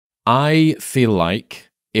I feel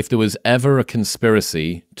like if there was ever a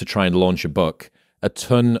conspiracy to try and launch a book, a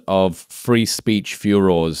ton of free speech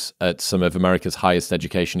furors at some of America's highest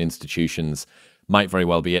education institutions might very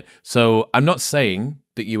well be it. So I'm not saying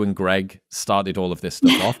that you and Greg started all of this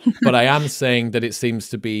stuff off, but I am saying that it seems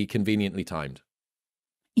to be conveniently timed.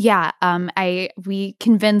 Yeah, we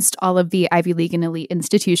convinced all of the Ivy League and elite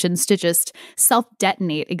institutions to just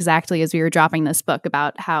self-detonate exactly as we were dropping this book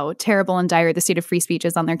about how terrible and dire the state of free speech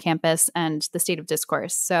is on their campus and the state of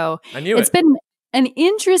discourse. So it's been an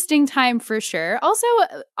interesting time for sure. Also,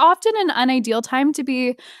 often an unideal time to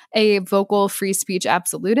be a vocal free speech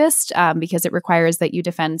absolutist because it requires that you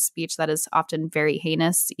defend speech that is often very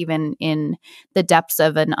heinous, even in the depths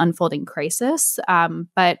of an unfolding crisis.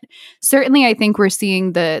 But certainly, I think we're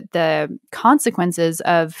seeing the consequences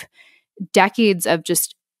of decades of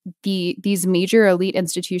just these major elite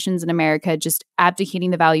institutions in America just abdicating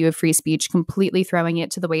the value of free speech, completely throwing it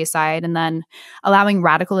to the wayside, and then allowing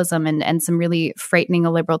radicalism and some really frightening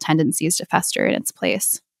illiberal tendencies to fester in its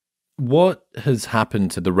place. What has happened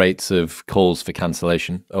to the rates of calls for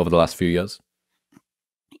cancellation over the last few years?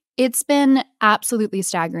 It's been absolutely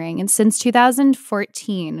staggering. And since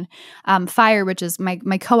 2014, FIRE, which is my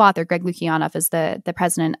co-author, Greg Lukianoff, is the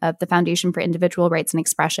president of the Foundation for Individual Rights and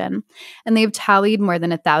Expression. And they've tallied more than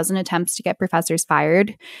 1,000 attempts to get professors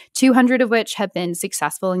fired, 200 of which have been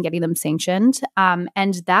successful in getting them sanctioned.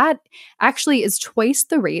 And that actually is twice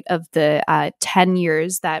the rate of the 10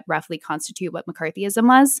 years that roughly constitute what McCarthyism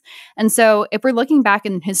was. And so if we're looking back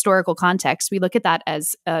in historical context, we look at that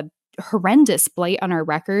as a horrendous blight on our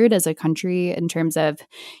record as a country in terms of,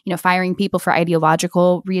 firing people for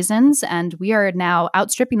ideological reasons. And we are now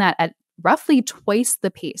outstripping that at roughly twice the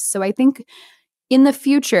pace. So I think in the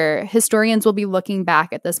future, historians will be looking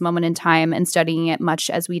back at this moment in time and studying it much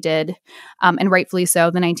as we did, and rightfully so,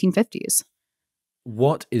 the 1950s.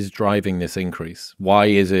 What is driving this increase? Why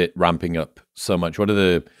is it ramping up so much? What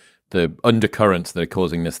are the undercurrents that are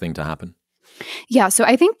causing this thing to happen? Yeah, so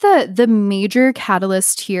I think the major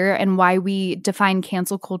catalyst here and why we define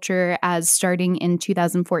cancel culture as starting in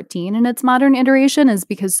 2014 in its modern iteration is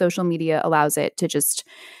because social media allows it to just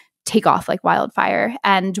take off like wildfire.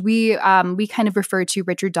 And we kind of refer to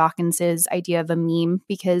Richard Dawkins's idea of a meme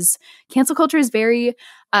because cancel culture is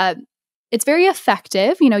it's very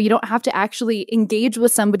effective. You don't have to actually engage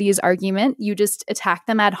with somebody's argument. You just attack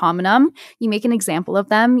them ad hominem. You make an example of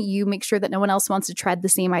them. You make sure that no one else wants to tread the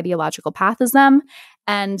same ideological path as them.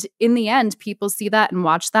 And in the end, people see that and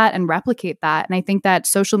watch that and replicate that. And I think that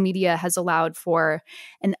social media has allowed for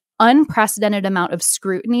an unprecedented amount of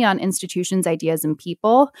scrutiny on institutions, ideas, and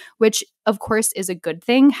people, which of course is a good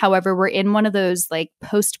thing. However, we're in one of those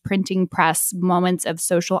post-printing press moments of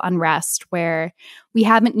social unrest where we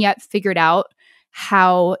haven't yet figured out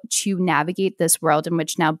how to navigate this world in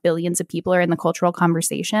which now billions of people are in the cultural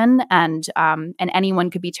conversation, and anyone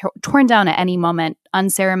could be torn down at any moment,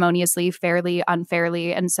 unceremoniously, fairly,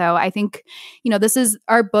 unfairly. And so I think,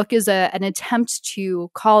 our book is an attempt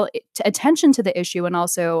to call attention to the issue and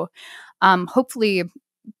also hopefully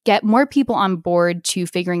get more people on board to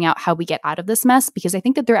figuring out how we get out of this mess, because I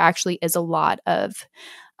think that there actually is a lot of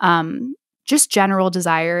just general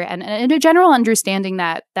desire and a general understanding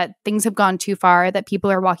that things have gone too far, that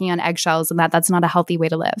people are walking on eggshells, and that's not a healthy way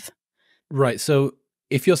to live. Right. So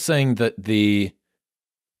if you're saying that the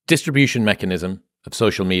distribution mechanism of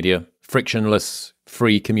social media, frictionless,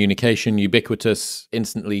 free communication, ubiquitous,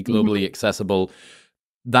 instantly, globally accessible,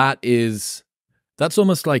 that's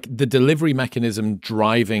almost like the delivery mechanism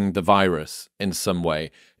driving the virus in some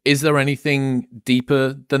way. Is there anything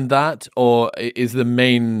deeper than that? Or is the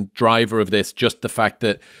main driver of this just the fact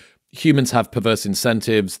that humans have perverse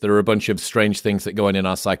incentives? There are a bunch of strange things that go on in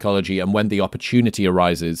our psychology. And when the opportunity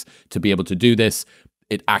arises to be able to do this,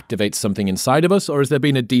 it activates something inside of us? Or has there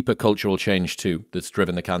been a deeper cultural change too that's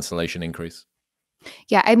driven the cancellation increase?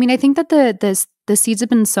 Yeah, I mean, I think that the seeds have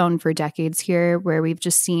been sown for decades here, where we've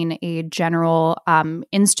just seen a general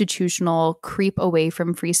institutional creep away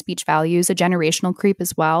from free speech values, a generational creep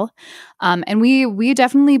as well. And we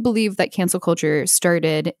definitely believe that cancel culture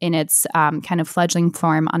started in its kind of fledgling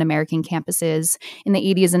form on American campuses in the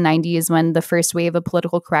 80s and 90s, when the first wave of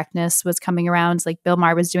political correctness was coming around. Like Bill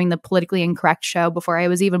Maher was doing the Politically Incorrect show before I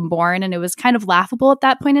was even born, and it was kind of laughable at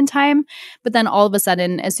that point in time. But then all of a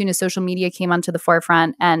sudden, as soon as social media came onto the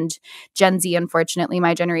forefront and Gen Z, unfortunately,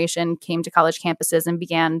 my generation, came to college campuses and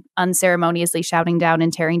began unceremoniously shouting down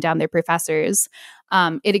and tearing down their professors,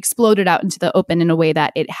 it exploded out into the open in a way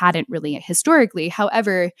that it hadn't really historically.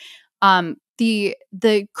 However, the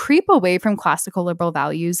creep away from classical liberal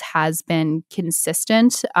values has been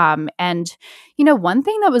consistent. And, one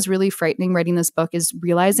thing that was really frightening writing this book is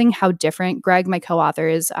realizing how different Greg, my co-author,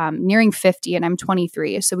 is nearing 50 and I'm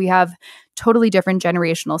 23. So we have totally different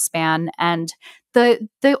generational span. And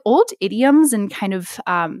the old idioms and kind of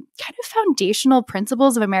foundational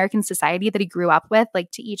principles of American society that he grew up with,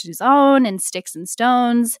 like to each his own and sticks and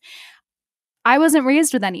stones, I wasn't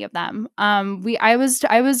raised with any of them. I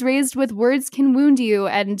was raised with words can wound you,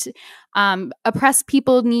 and oppressed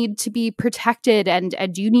people need to be protected, and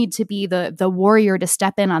you need to be the warrior to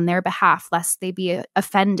step in on their behalf, lest they be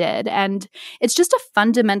offended. And it's just a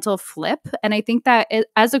fundamental flip. And I think that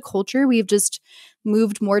as a culture, we've just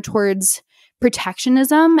moved more towards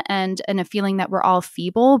protectionism and a feeling that we're all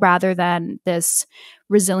feeble, rather than this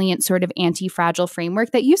resilient sort of anti-fragile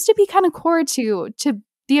framework that used to be kind of core to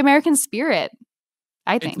the American spirit,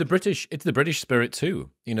 I think. It's the British spirit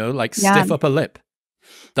too, stiff upper lip.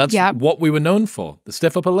 That's what we were known for, the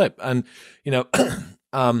stiff upper lip. And,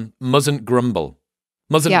 mustn't grumble.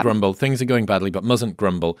 Mustn't grumble. Things are going badly, but mustn't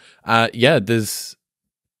grumble. There's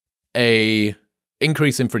a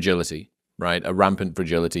increase in fragility, right? A rampant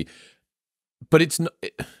fragility. But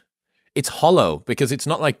it's hollow, because it's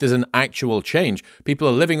not like there's an actual change. People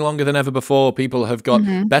are living longer than ever before. People have got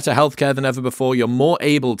better healthcare than ever before. You're more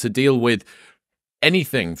able to deal with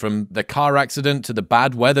anything, from the car accident to the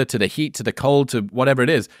bad weather to the heat to the cold to whatever it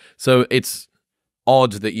is. So it's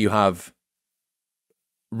odd that you have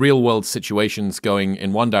real world situations going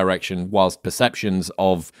in one direction whilst perceptions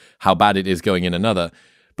of how bad it is going in another.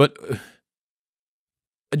 But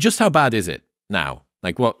just how bad is it now?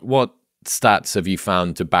 Like what stats have you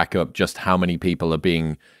found to back up just how many people are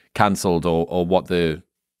being cancelled, or what the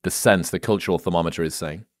cultural thermometer is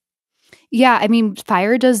saying? Yeah, I mean,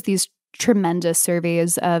 FIRE does these tremendous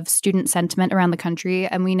surveys of student sentiment around the country.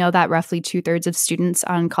 And we know that roughly 2/3 of students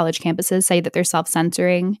on college campuses say that they're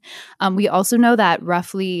self-censoring. We also know that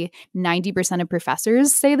roughly 90% of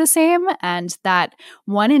professors say the same, and that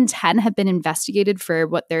 1 in 10 have been investigated for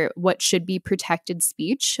what should be protected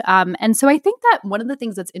speech. And so I think that one of the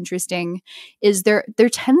things that's interesting is there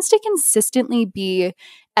tends to consistently be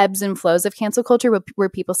ebbs and flows of cancel culture where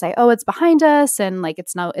people say, oh, it's behind us, and like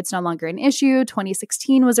it's no longer an issue.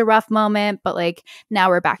 2016 was a rough moment, but like now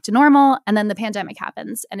we're back to normal. And then the pandemic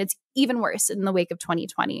happens and it's even worse in the wake of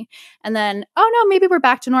 2020. And then, oh no, maybe we're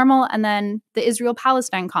back to normal. And then the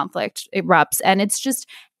Israel-Palestine conflict erupts. And it's just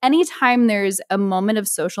anytime there's a moment of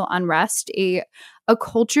social unrest, a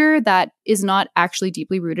culture that is not actually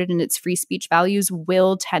deeply rooted in its free speech values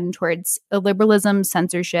will tend towards illiberalism,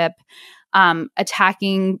 censorship,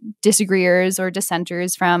 attacking disagreeers or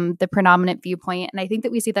dissenters from the predominant viewpoint. And I think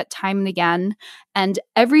that we see that time and again. And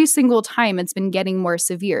every single time it's been getting more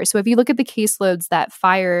severe. So if you look at the caseloads that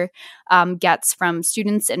FIRE gets from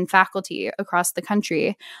students and faculty across the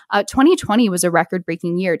country, 2020 was a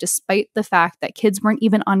record-breaking year, despite the fact that kids weren't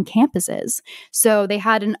even on campuses. So they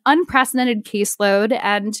had an unprecedented caseload.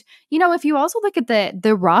 And, if you also look at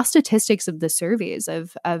the raw statistics of the surveys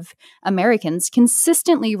of Americans,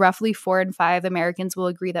 consistently roughly 4 in 5 Americans will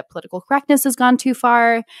agree that political correctness has gone too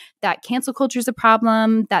far, that cancel culture is a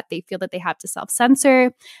problem, that they feel that they have to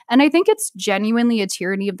self-censor. And I think it's genuinely a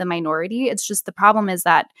tyranny of the minority. It's just the problem is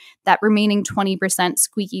that remaining 20%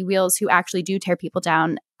 squeaky wheels who actually do tear people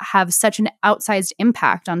down have such an outsized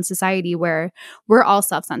impact on society, where we're all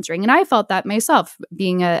self-censoring. And I felt that myself,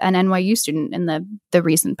 being an NYU student in the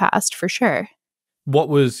recent past, for sure. What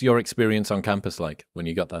was your experience on campus like when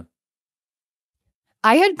you got there?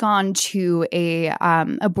 I had gone to a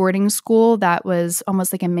boarding school that was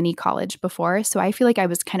almost like a mini college before. So I feel like I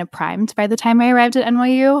was kind of primed by the time I arrived at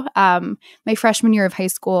NYU. My freshman year of high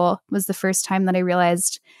school was the first time that I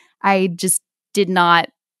realized I just did not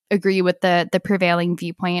agree with the prevailing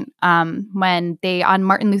viewpoint when they, on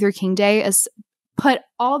Martin Luther King Day, put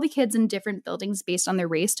all the kids in different buildings based on their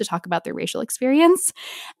race to talk about their racial experience.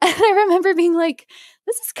 And I remember being like,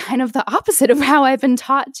 this is kind of the opposite of how I've been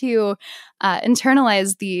taught to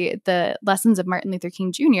internalize the lessons of Martin Luther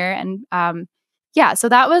King Jr. And so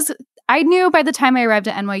that was, I knew by the time I arrived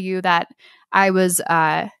at NYU that I was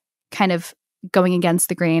kind of going against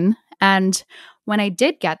the grain. And when I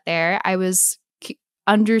did get there, I was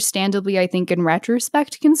understandably, I think in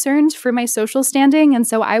retrospect, concerned for my social standing. And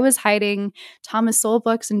so I was hiding Thomas Sowell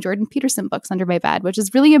books and Jordan Peterson books under my bed, which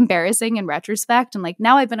is really embarrassing in retrospect. And like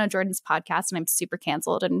now I've been on Jordan's podcast and I'm super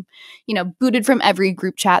canceled and, booted from every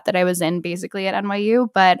group chat that I was in basically at NYU.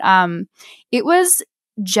 But it was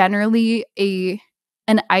generally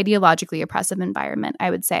an ideologically oppressive environment,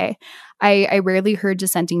 I would say. I rarely heard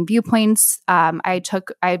dissenting viewpoints. I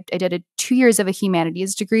did 2 years of a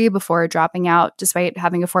humanities degree before dropping out, despite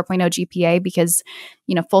having a 4.0 GPA, because,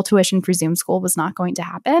 full tuition for Zoom school was not going to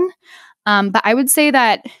happen. But I would say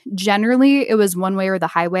that generally it was one way or the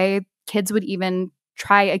highway. Kids would even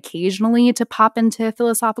try occasionally to pop into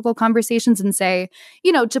philosophical conversations and say,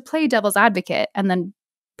 to play devil's advocate, and then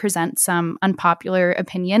present some unpopular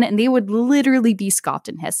opinion, and they would literally be scoffed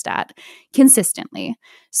and hissed at consistently.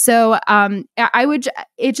 So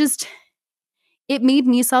it made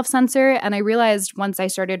me self-censor. And I realized once I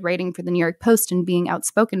started writing for the New York Post and being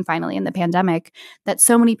outspoken finally in the pandemic, that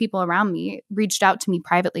so many people around me reached out to me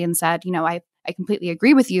privately and said, I completely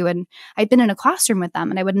agree with you. And I'd been in a classroom with them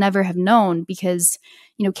and I would never have known, because,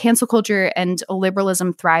 cancel culture and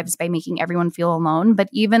liberalism thrives by making everyone feel alone. But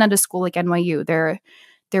even at a school like NYU,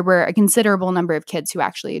 there were a considerable number of kids who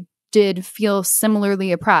actually did feel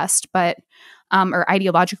similarly oppressed, but or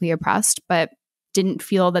ideologically oppressed, but didn't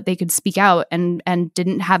feel that they could speak out and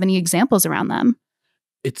didn't have any examples around them.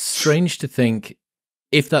 It's strange to think,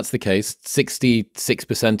 if that's the case,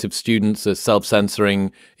 66% of students are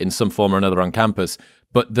self-censoring in some form or another on campus,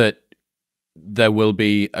 but that there will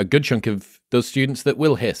be a good chunk of those students that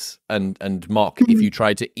will hiss and mock if you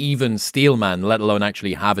try to even steelman, let alone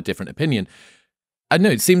actually have a different opinion. I know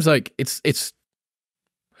it seems like it's.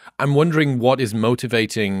 I'm wondering what is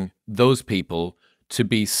motivating those people to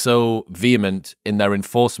be so vehement in their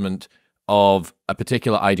enforcement of a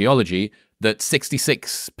particular ideology that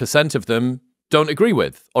 66% of them don't agree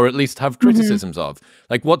with, or at least have criticisms of.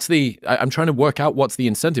 Like, I'm trying to work out what's the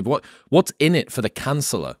incentive. What's in it for the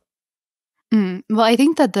canceller? Well, I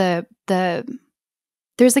think that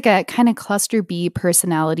there's like a kind of cluster B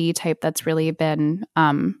personality type that's really been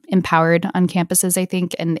empowered on campuses, I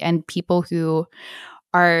think, and people who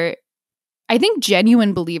are, I think,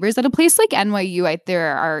 genuine believers. At a place like NYU,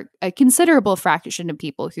 there are a considerable fraction of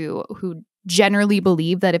people who generally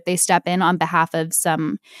believe that if they step in on behalf of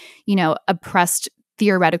some, oppressed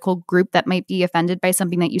theoretical group that might be offended by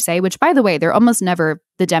something that you say, which, by the way, they're almost never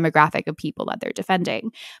the demographic of people that they're defending.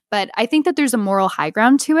 But I think that there's a moral high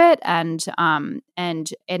ground to it, and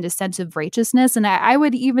a sense of righteousness. And I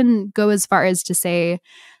would even go as far as to say,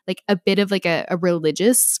 like, a bit of like a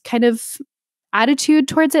religious kind of attitude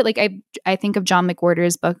towards it. Like, I think of John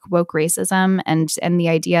McWhorter's book Woke Racism, and the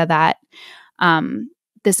idea that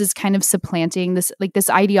this is kind of supplanting this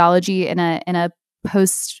ideology in a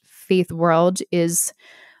post-faith world is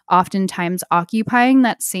oftentimes occupying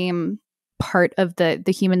that same part of the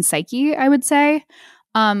human psyche, I would say.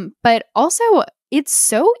 But also, it's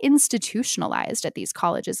so institutionalized at these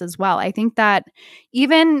colleges as well. I think that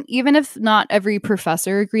even if not every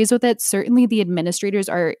professor agrees with it, certainly the administrators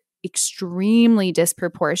are extremely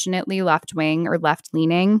disproportionately left-wing or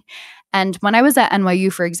left-leaning. And when I was at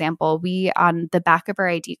NYU, for example, we, on the back of our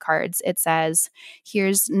ID cards, it says,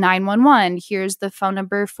 here's 911, here's the phone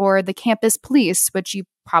number for the campus police, which you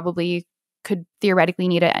probably could theoretically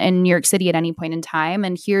need it in New York City at any point in time.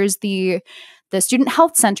 And here's the student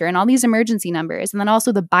health center and all these emergency numbers. And then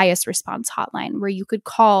also the bias response hotline, where you could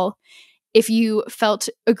call if you felt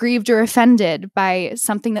aggrieved or offended by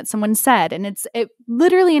something that someone said. And it's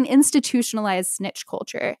literally an institutionalized snitch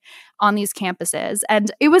culture on these campuses. And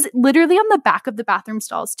it was literally on the back of the bathroom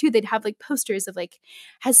stalls too. They'd have like posters of like,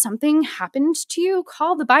 has something happened to you?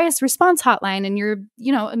 Call the bias response hotline. And you're,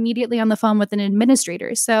 immediately on the phone with an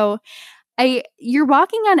administrator. So you're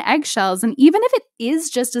walking on eggshells. And even if it is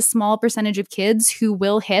just a small percentage of kids who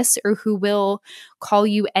will hiss or who will call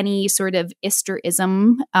you any sort of ist or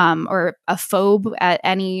ism or a phobe at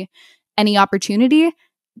any opportunity,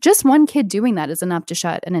 just one kid doing that is enough to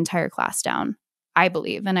shut an entire class down, I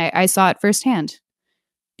believe. And I saw it firsthand.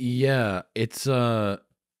 Yeah, it's a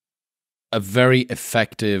very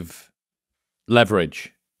effective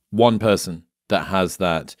leverage. One person that has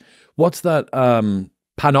that. What's that?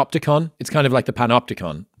 Panopticon. It's kind of like the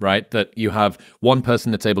panopticon, right? That you have one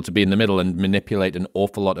person that's able to be in the middle and manipulate an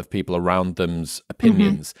awful lot of people around them's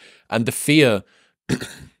opinions. And the fear,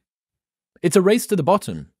 it's a race to the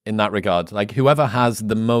bottom in that regard. Like, whoever has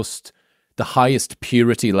the highest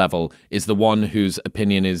purity level is the one whose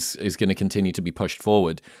opinion is going to continue to be pushed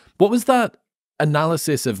forward. What was that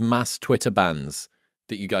analysis of mass Twitter bans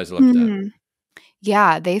that you guys looked at?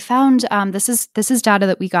 Yeah, they found this is data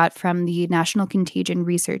that we got from the National Contagion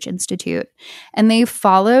Research Institute, and they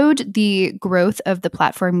followed the growth of the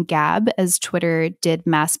platform Gab as Twitter did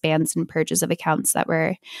mass bans and purges of accounts that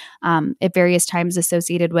were at various times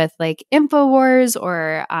associated with like InfoWars,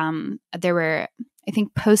 or there were, I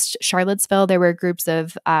think, post Charlottesville, there were groups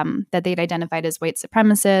of that they'd identified as white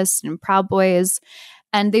supremacists and Proud Boys.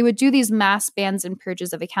 And they would do these mass bans and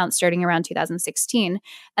purges of accounts starting around 2016.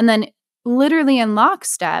 And then literally in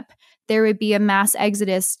lockstep, there would be a mass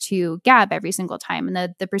exodus to Gab every single time.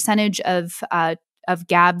 And the percentage of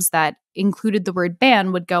Gabs that included the word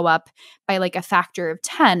ban would go up by like a factor of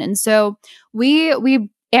 10. And so we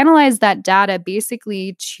analyzed that data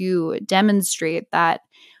basically to demonstrate that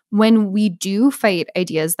when we do fight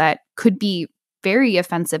ideas that could be very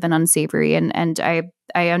offensive and unsavory, and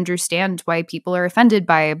I understand why people are offended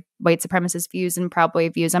by white supremacist views and Proud Boy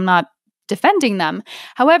views. I'm not defending them.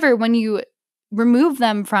 However, when you remove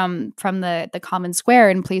them from the common square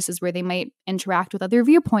in places where they might interact with other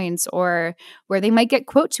viewpoints or where they might get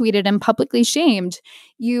quote tweeted and publicly shamed,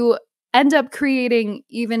 you end up creating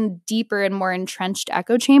even deeper and more entrenched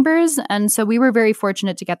echo chambers. And so we were very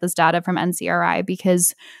fortunate to get this data from NCRI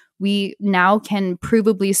because we now can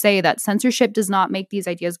provably say that censorship does not make these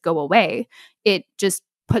ideas go away. It just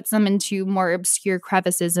puts them into more obscure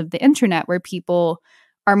crevices of the internet where people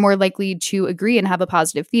are more likely to agree and have a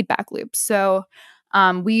positive feedback loop. So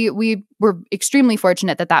we were extremely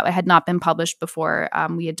fortunate that had not been published before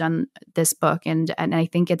we had done this book. And I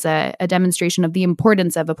think it's a demonstration of the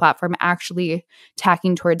importance of a platform actually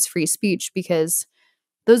tacking towards free speech, because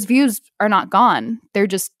those views are not gone. They're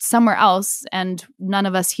just somewhere else, and none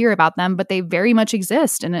of us hear about them, but they very much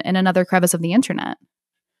exist in another crevice of the internet.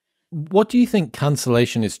 What do you think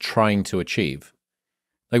cancellation is trying to achieve?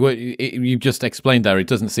 Like what you just explained there, it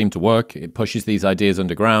doesn't seem to work. It pushes these ideas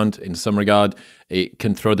underground in some regard. It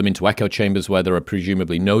can throw them into echo chambers where there are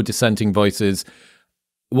presumably no dissenting voices.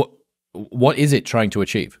 What is it trying to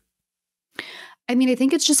achieve? I mean, I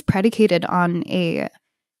think it's just predicated on a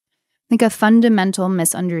fundamental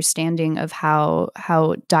misunderstanding of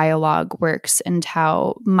how dialogue works and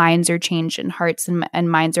how minds are changed and hearts and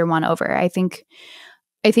minds are won over. I think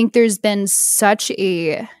there's been such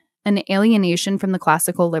an alienation from the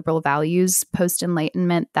classical liberal values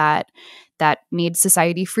post-Enlightenment that made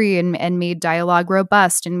society free and made dialogue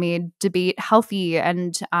robust and made debate healthy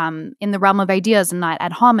and in the realm of ideas and not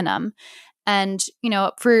ad hominem. And,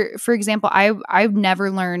 for example, I've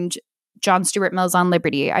never learned John Stuart Mill's On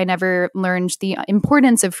Liberty. I never learned the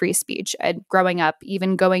importance of free speech growing up,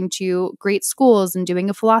 even going to great schools and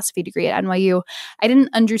doing a philosophy degree at NYU. I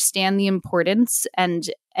didn't understand the importance and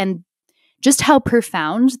just how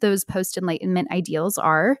profound those post-Enlightenment ideals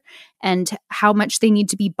are and how much they need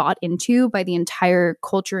to be bought into by the entire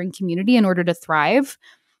culture and community in order to thrive.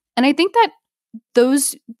 And I think that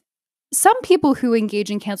some people who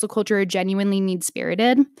engage in cancel culture are genuinely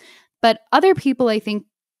mean-spirited, but other people, I think,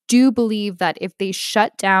 do believe that if they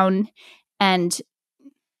shut down and,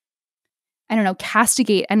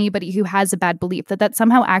 castigate anybody who has a bad belief, that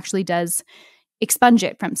somehow actually does expunge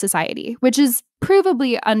it from society, which is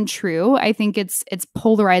provably untrue. I think it's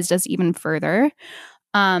polarized us even further.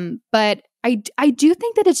 But I do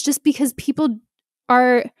think that it's just because people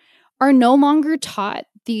are no longer taught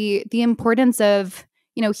the importance of,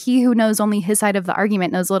 he who knows only his side of the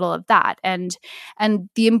argument knows little of that, and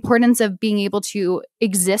the importance of being able to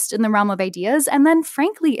exist in the realm of ideas. And then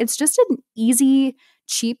frankly, it's just an easy,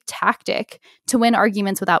 cheap tactic to win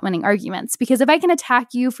arguments without winning arguments. Because if I can attack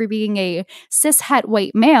you for being a cis-het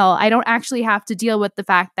white male, I don't actually have to deal with the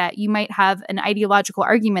fact that you might have an ideological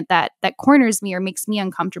argument that corners me or makes me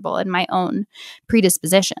uncomfortable in my own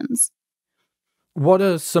predispositions. What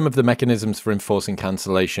are some of the mechanisms for enforcing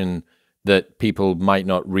cancellation that people might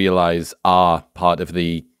not realize are part of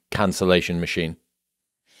the cancellation machine?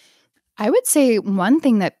 I would say one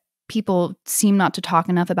thing that people seem not to talk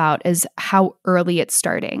enough about is how early it's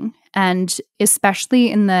starting. And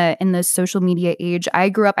especially in the social media age,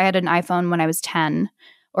 I had an iPhone when I was 10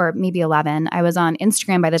 or maybe 11. I was on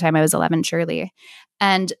Instagram by the time I was 11, surely.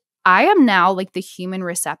 And I am now like the human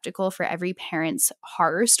receptacle for every parent's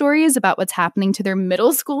horror stories about what's happening to their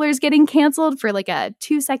middle schoolers getting canceled for like a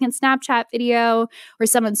 2-second Snapchat video, or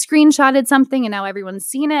someone screenshotted something and now everyone's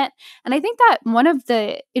seen it. And I think that one of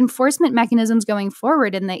the enforcement mechanisms going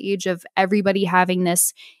forward in the age of everybody having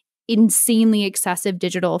this insanely excessive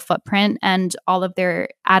digital footprint and all of their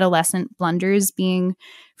adolescent blunders being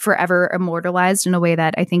forever immortalized in a way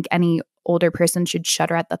that I think any older person should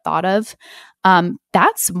shudder at the thought of.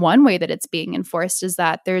 That's one way that it's being enforced, is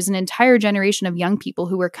that there's an entire generation of young people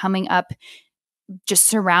who are coming up just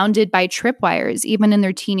surrounded by tripwires, even in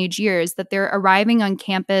their teenage years, that they're arriving on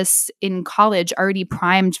campus in college already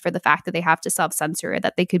primed for the fact that they have to self-censor,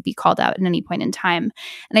 that they could be called out at any point in time.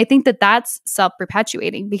 And I think that that's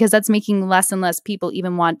self-perpetuating, because that's making less and less people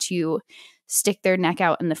even want to stick their neck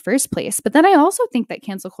out in the first place. But then I also think that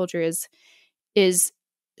cancel culture is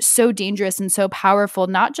so dangerous and so powerful,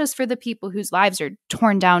 not just for the people whose lives are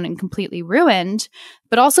torn down and completely ruined,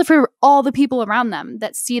 but also for all the people around them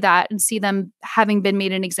that see that and see them having been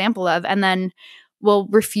made an example of, and then will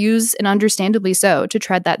refuse, and understandably so, to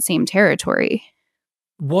tread that same territory.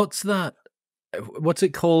 What's that? What's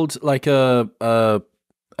it called? Like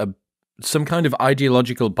some kind of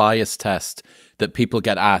ideological bias test that people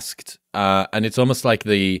get asked, and it's almost like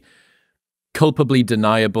the culpably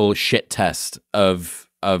deniable shit test of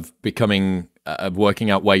becoming of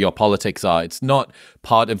working out where your politics are. It's not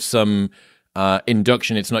part of some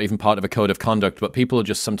induction. It's not even part of a code of conduct, but people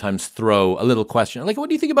just sometimes throw a little question like, what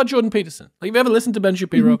do you think about Jordan Peterson? Like, have you ever listened to Ben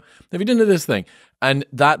Shapiro? Have you done this thing? And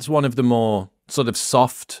that's one of the more sort of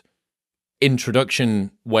soft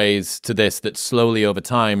introduction ways to this that slowly over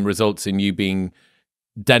time results in you being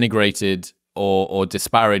denigrated or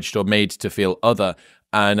disparaged or made to feel other.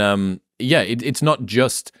 And it's not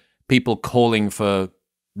just people calling for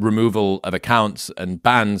removal of accounts and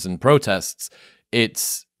bans and protests.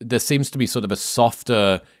 There seems to be sort of a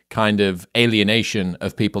softer kind of alienation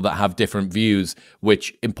of people that have different views,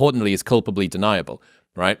 which importantly is culpably deniable,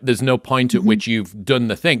 right? There's no point at which you've done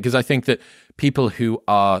the thing, because I think that people who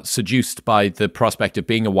are seduced by the prospect of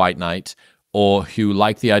being a white knight, or who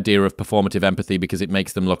like the idea of performative empathy because it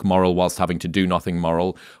makes them look moral whilst having to do nothing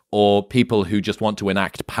moral, or people who just want to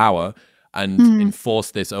enact power and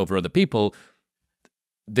enforce this over other people,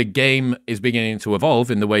 the game is beginning to evolve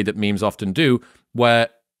in the way that memes often do, where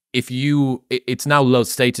it's now low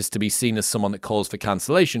status to be seen as someone that calls for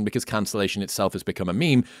cancellation, because cancellation itself has become a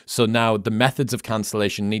meme. So now the methods of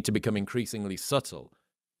cancellation need to become increasingly subtle.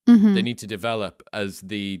 They need to develop as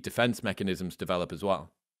the defense mechanisms develop as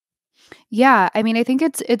well. Yeah, I mean, I think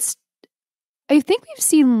I think we've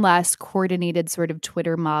seen less coordinated sort of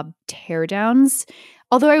Twitter mob teardowns.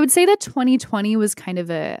 Although I would say that 2020 was kind of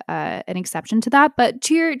an exception to that. But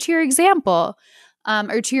to your example,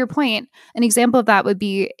 or to your point, an example of that would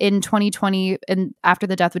be in 2020 and after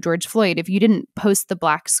the death of George Floyd. If you didn't post the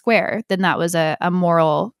black square, then that was a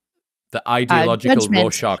moral, the ideological judgment.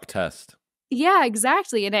 Rorschach test. Yeah,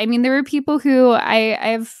 exactly. And I mean, there were people who I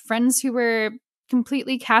have friends who were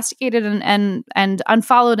completely castigated and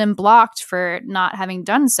unfollowed and blocked for not having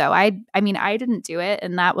done so. I mean, I didn't do it,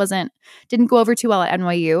 and that didn't go over too well at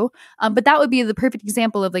NYU. But that would be the perfect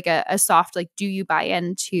example of like a soft, like, do you buy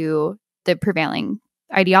into the prevailing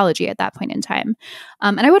ideology at that point in time?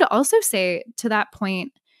 And I would also say to that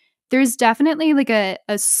point, there's definitely like a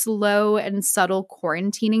slow and subtle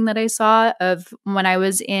quarantining that I saw of when I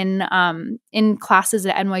was in classes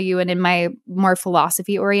at NYU and in my more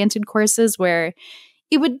philosophy-oriented courses, where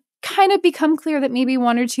it would kind of become clear that maybe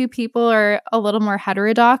one or two people are a little more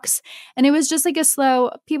heterodox. And it was just like a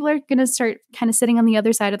slow, people are going to start kind of sitting on the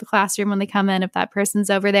other side of the classroom when they come in, if that person's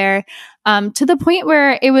over there, to the point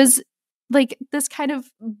where it was like this kind of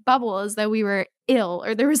bubble as though we were ill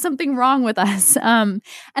or there was something wrong with us. And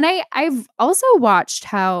I've also watched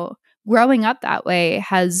how growing up that way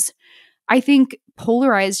has, I think,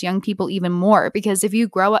 polarized young people even more, because if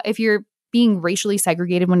you're being racially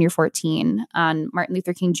segregated when you're 14 on Martin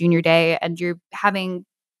Luther King Jr. Day, and you're having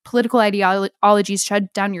political ideologies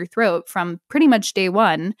shoved down your throat from pretty much day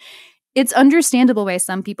one, it's understandable why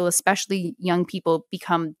some people, especially young people,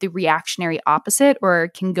 become the reactionary opposite or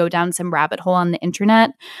can go down some rabbit hole on the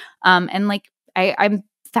internet. And like, I'm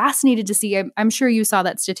fascinated to see, I'm sure you saw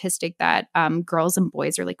that statistic that girls and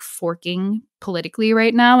boys are like forking politically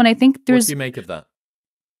right now. And I think there's— What do you make of that?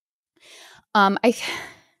 I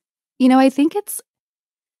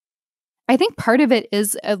think part of it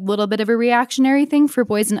is a little bit of a reactionary thing for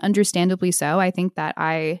boys, and understandably so. I think that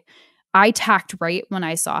I tacked right when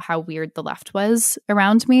I saw how weird the left was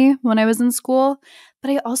around me when I was in school.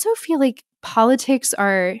 But I also feel like politics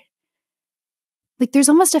are like, there's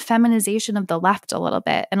almost a feminization of the left a little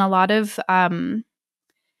bit. And a lot of, I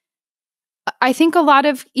think a lot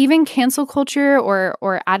of even cancel culture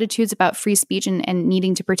or attitudes about free speech and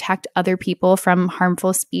needing to protect other people from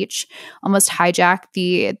harmful speech almost hijack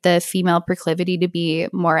the female proclivity to be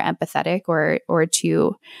more empathetic or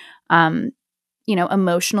to,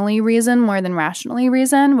 emotionally reason more than rationally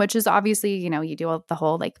reason, which is obviously, you do the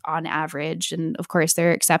whole like on average. And of course, there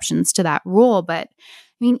are exceptions to that rule. But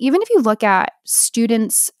I mean, even if you look at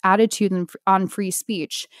students' attitude on free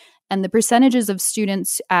speech and the percentages of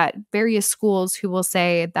students at various schools who will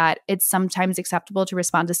say that it's sometimes acceptable to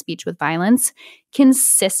respond to speech with violence,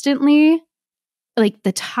 consistently, like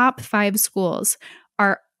the top 5 schools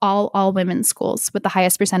are all women's schools with the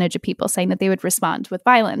highest percentage of people saying that they would respond with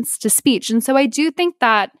violence to speech. And so I do think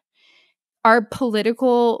that our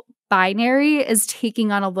political binary is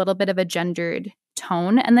taking on a little bit of a gendered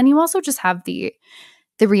tone. And then you also just have the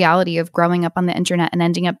the reality of growing up on the internet and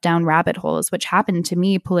ending up down rabbit holes, which happened to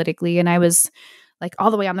me politically. And I was like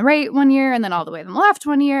all the way on the right one year and then all the way on the left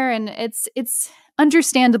one year. And it's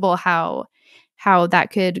understandable how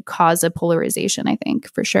that could cause a polarization, I think,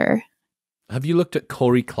 for sure. Have you looked at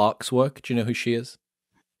Corey Clark's work? Do you know who she is?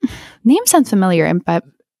 Name sounds familiar, but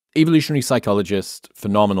evolutionary psychologist,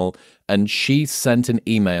 phenomenal. And she sent an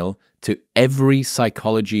email to every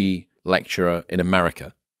psychology lecturer in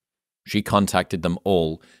America. She contacted them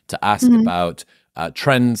all to ask about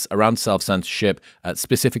trends around self-censorship,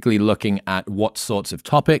 specifically looking at what sorts of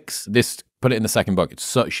topics. This, put it in the second book.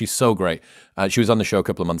 She's so great. She was on the show a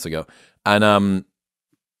couple of months ago. And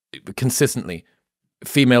consistently,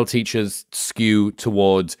 female teachers skew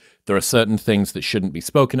towards there are certain things that shouldn't be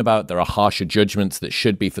spoken about. There are harsher judgments that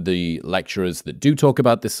should be for the lecturers that do talk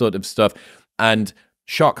about this sort of stuff. And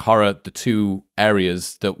shock, horror, the two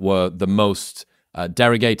areas that were the most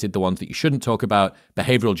derogated, the ones that you shouldn't talk about,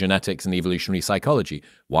 behavioral genetics and evolutionary psychology.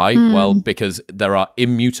 Why? Well, because there are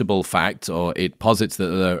immutable facts, or it posits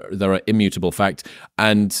that there are immutable facts,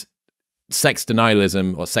 and sex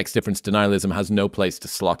denialism or sex difference denialism has no place to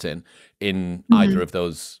slot in either of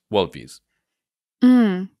those worldviews.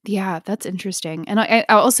 Yeah, that's interesting. And I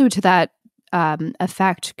also, to that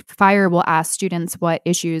effect, FIRE will ask students what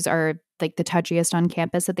issues are like the touchiest on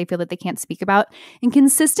campus that they feel that they can't speak about. And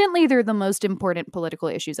consistently, they're the most important political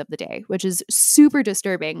issues of the day, which is super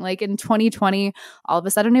disturbing. Like in 2020, all of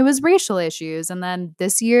a sudden it was racial issues. And then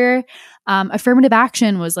this year, affirmative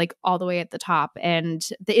action was like all the way at the top. And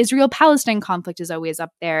the Israel-Palestine conflict is always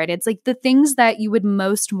up there. And it's like the things that you would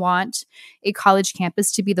most want a college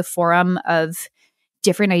campus to be the forum of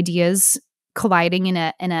different ideas colliding in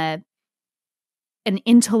an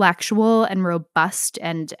intellectual and robust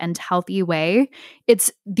and healthy way.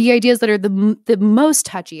 It's the ideas that are the most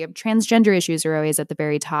touchy. Of transgender issues are always at the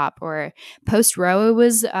very top, or post Roe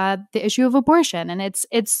was the issue of abortion. And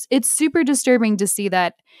it's super disturbing to see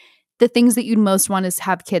that the things that you'd most want to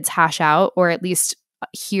have kids hash out, or at least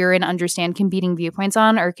hear and understand competing viewpoints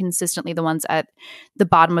on, are consistently the ones at the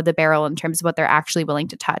bottom of the barrel in terms of what they're actually willing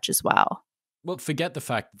to touch as well. Well, forget the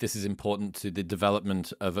fact that this is important to the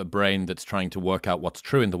development of a brain that's trying to work out what's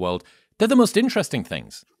true in the world. They're the most interesting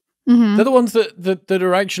things. They're the ones that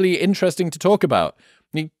are actually interesting to talk about.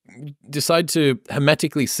 You decide to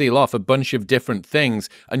hermetically seal off a bunch of different things,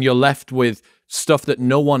 and you're left with stuff that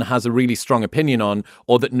no one has a really strong opinion on,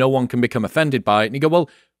 or that no one can become offended by. And you go, well,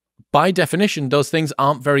 by definition, those things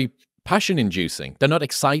aren't very passion-inducing. They're not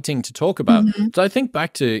exciting to talk about. So I think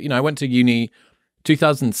back to, I went to uni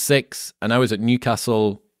 2006, and I was at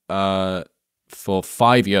Newcastle for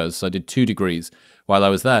 5 years. So I did 2 degrees while I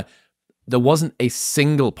was there. There wasn't a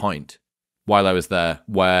single point while I was there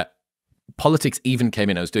where politics even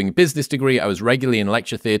came in. I was doing a business degree. I was regularly in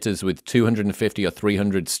lecture theaters with 250 or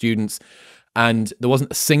 300 students, and there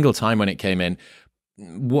wasn't a single time when it came in.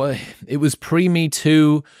 It was pre-Me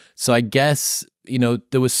Too, so I guess,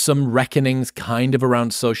 there was some reckonings kind of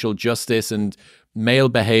around social justice and male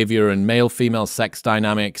behavior and male-female sex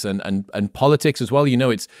dynamics and politics as well.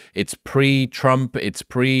 It's pre-Trump, it's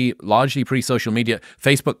largely pre-social media.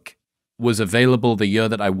 Facebook was available the year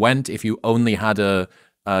that I went if you only had a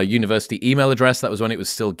university email address. That was when it was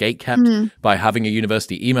still gatekept by having a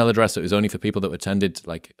university email address. It was only for people that attended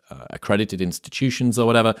like accredited institutions or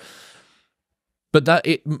whatever. But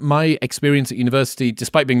my experience at university,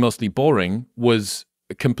 despite being mostly boring, was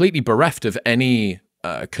completely bereft of any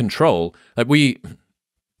control. Like, we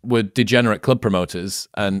were degenerate club promoters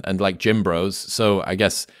and like gym bros, so I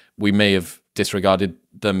guess we may have disregarded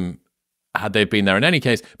them had they been there in any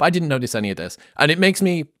case, but I didn't notice any of this. And it makes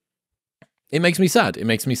me sad. It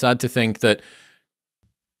makes me sad to think that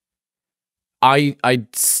I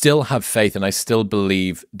still have faith, and I still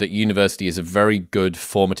believe that university is a very good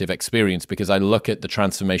formative experience, because I look at the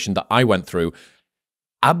transformation that I went through,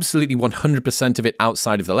 absolutely 100% of it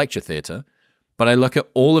outside of the lecture theatre. But I look at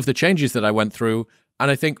all of the changes that I went through, and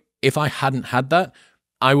I think if I hadn't had that,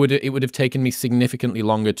 it would have taken me significantly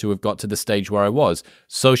longer to have got to the stage where I was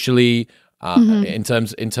socially, in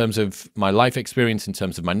terms of my life experience, in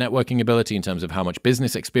terms of my networking ability, in terms of how much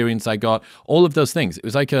business experience I got, all of those things. It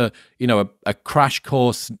was like a crash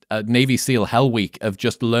course, Navy SEAL hell week of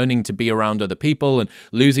just learning to be around other people and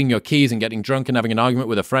losing your keys and getting drunk and having an argument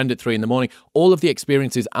with a friend at 3 a.m. All of the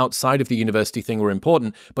experiences outside of the university thing were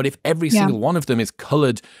important. But if every single one of them is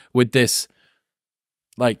colored with this,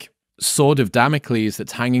 like, sword of Damocles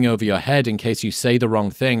that's hanging over your head in case you say the wrong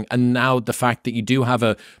thing, and now the fact that you do have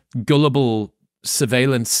a gullible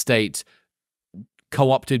surveillance state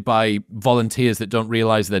co-opted by volunteers that don't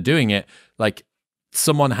realize they're doing it, like,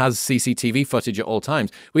 someone has CCTV footage at all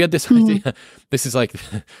times. We had this idea. This is like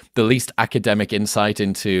the least academic insight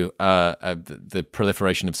into the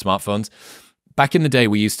proliferation of smartphones. Back in the day,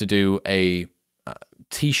 we used to do a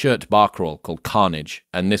t-shirt bar crawl called Carnage.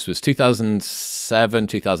 And this was 2007,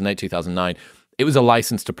 2008, 2009. It was a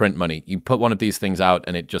license to print money. You put one of these things out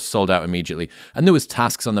and it just sold out immediately. And there was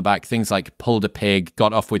tasks on the back, things like pulled a pig,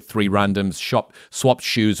 got off with 3 randoms, swapped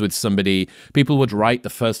shoes with somebody. People would write the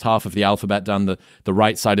first half of the alphabet down the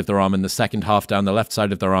right side of their arm and the second half down the left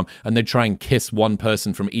side of their arm. And they'd try and kiss one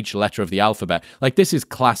person from each letter of the alphabet. Like, this is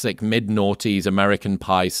classic mid-noughties American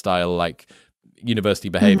Pie style, like, university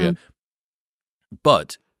behavior.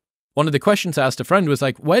 But one of the questions I asked a friend was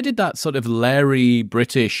like, where did that sort of Larry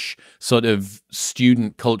British sort of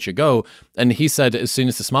student culture go? And he said as soon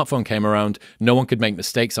as the smartphone came around, no one could make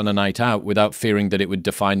mistakes on a night out without fearing that it would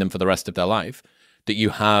define them for the rest of their life. That you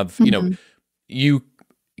have, you know, you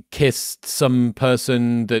kissed some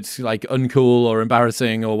person that's like uncool or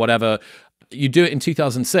embarrassing or whatever. You do it in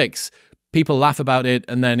 2006. People laugh about it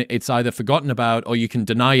and then it's either forgotten about or you can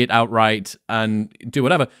deny it outright and do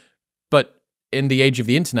whatever. But in the age of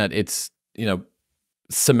the internet, it's, you know,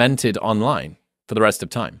 cemented online for the rest of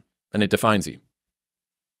time and it defines you.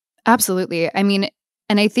 Absolutely. I mean,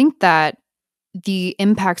 and I think that the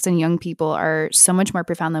impacts on young people are so much more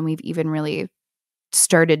profound than we've even really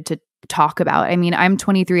started to talk about. I mean, I'm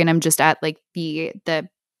 23 and I'm just at like the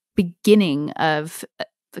beginning of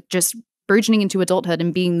just burgeoning into adulthood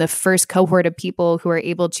and being the first cohort of people who are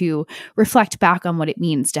able to reflect back on what it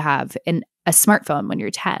means to have a smartphone when you're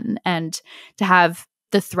 10 and to have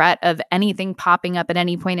the threat of anything popping up at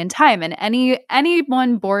any point in time. And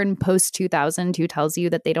anyone born post 2000 who tells you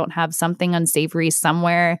that they don't have something unsavory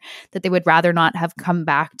somewhere that they would rather not have come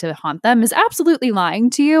back to haunt them is absolutely lying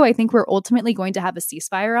to you. I think we're ultimately going to have a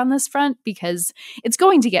ceasefire on this front because it's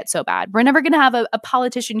going to get so bad. We're never going to have a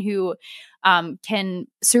politician who can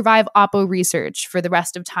survive Oppo research for the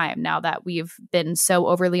rest of time now that we've been so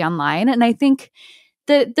overly online. And I think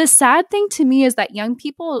the sad thing to me is that young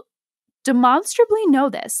people demonstrably know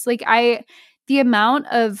this. Like the amount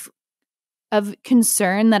of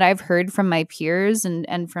concern that I've heard from my peers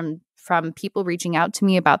and from people reaching out to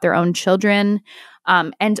me about their own children,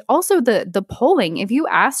 and also the polling. If you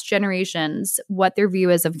ask generations what their view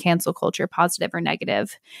is of cancel culture, positive or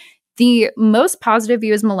negative, the most positive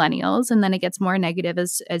view is millennials, and then it gets more negative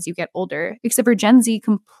as you get older, except for Gen Z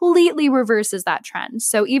completely reverses that trend.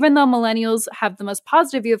 So even though millennials have the most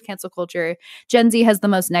positive view of cancel culture, Gen Z has the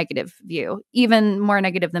most negative view, even more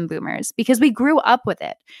negative than boomers, because we grew up with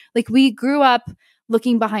it. Like, we grew up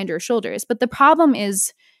looking behind our shoulders. But the problem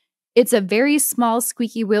is it's a very small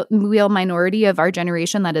squeaky wheel minority of our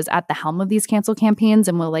generation that is at the helm of these cancel campaigns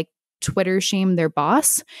and will like Twitter shame their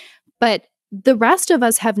boss. But the rest of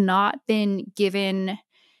us have not been given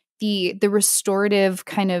the restorative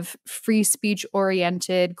kind of free speech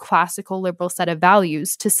oriented classical liberal set of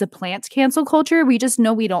values to supplant cancel culture. We just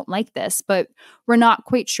know we don't like this, but we're not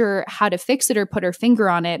quite sure how to fix it or put our finger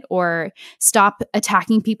on it or stop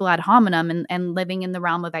attacking people ad hominem and living in the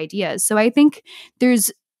realm of ideas. So I think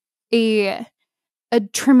there's a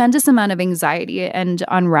tremendous amount of anxiety and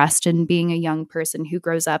unrest in being a young person who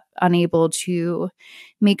grows up unable to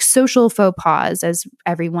make social faux pas, as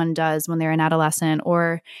everyone does when they're an adolescent,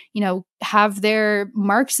 or, you know, have their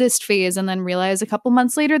Marxist phase and then realize a couple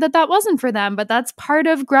months later that wasn't for them. But that's part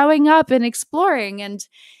of growing up and exploring. And,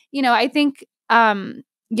 you know, I think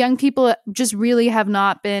young people just really have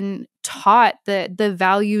not been taught the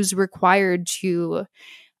values required to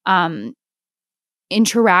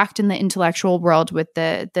interact in the intellectual world with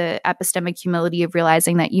the epistemic humility of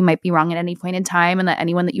realizing that you might be wrong at any point in time and that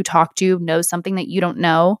anyone that you talk to knows something that you don't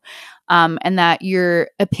know, and that your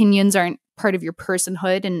opinions aren't part of your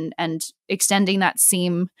personhood, and extending that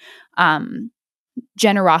same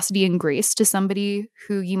generosity and grace to somebody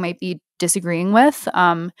who you might be disagreeing with.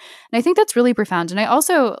 And I think that's really profound. And I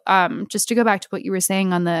also, just to go back to what you were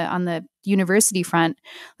saying on the university front,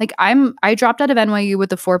 like I dropped out of NYU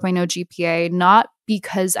with a 4.0 GPA, not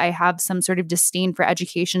because I have some sort of disdain for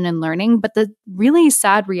education and learning, but the really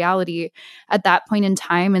sad reality at that point in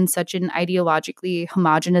time in such an ideologically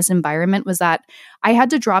homogenous environment was that I had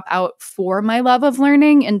to drop out for my love of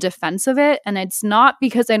learning in defense of it. And it's not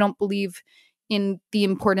because I don't believe in the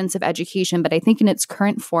importance of education, but I think in its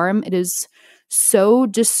current form, it is so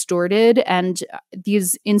distorted, and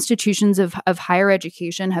these institutions of higher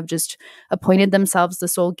education have just appointed themselves the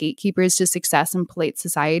sole gatekeepers to success in polite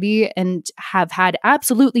society and have had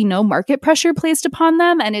absolutely no market pressure placed upon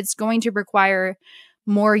them. And it's going to require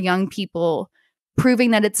more young people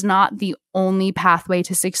proving that it's not the only pathway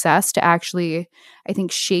to success to actually, I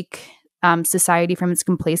think, shake society from its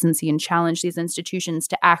complacency and challenge these institutions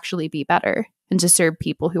to actually be better and to serve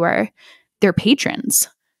people who are their patrons.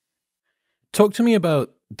 Talk to me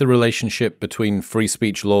about the relationship between free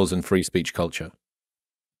speech laws and free speech culture.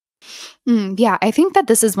 Yeah, I think that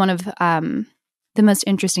this is one of the most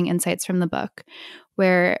interesting insights from the book,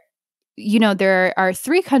 where, you know, there are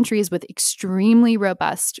 3 countries with extremely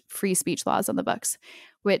robust free speech laws on the books,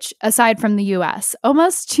 which, aside from the US,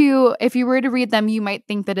 almost to, if you were to read them, you might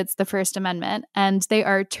think that it's the First Amendment. And they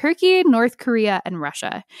are Turkey, North Korea, and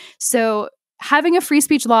Russia. So having a free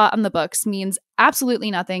speech law on the books means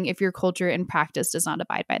absolutely nothing if your culture and practice does not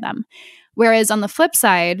abide by them. Whereas on the flip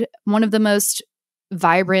side, one of the most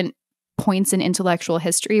vibrant points in intellectual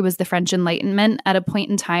history was the French Enlightenment, at a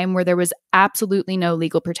point in time where there was absolutely no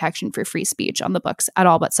legal protection for free speech on the books at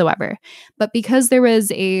all whatsoever. But because there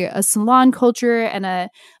was a salon culture and a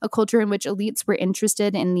culture in which elites were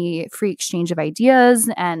interested in the free exchange of ideas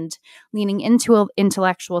and leaning into an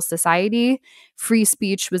intellectual society, free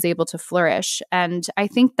speech was able to flourish. And I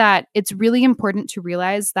think that it's really important to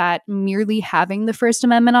realize that merely having the First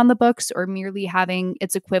Amendment on the books, or merely having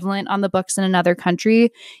its equivalent on the books in another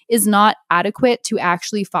country, is not adequate to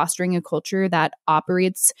actually fostering a culture that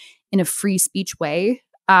operates in a free speech way.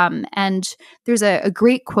 And there's a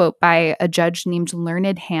great quote by a judge named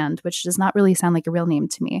Learned Hand, which does not really sound like a real name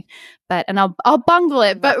to me, and I'll bungle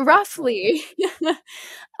it, but roughly,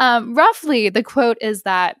 roughly the quote is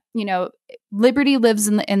that, you know, liberty lives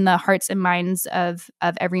in the hearts and minds of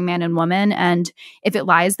every man and woman, and if it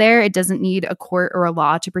lies there, it doesn't need a court or a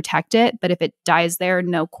law to protect it. But if it dies there,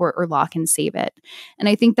 no court or law can save it. And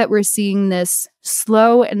I think that we're seeing this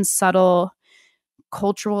slow and subtle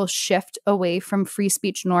cultural shift away from free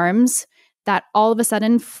speech norms that all of a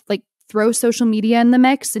sudden throw social media in the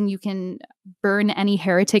mix, and you can burn any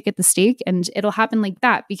heretic at the stake, and it'll happen like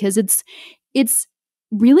that, because it's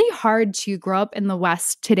really hard to grow up in the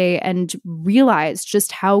West today and realize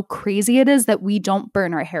just how crazy it is that we don't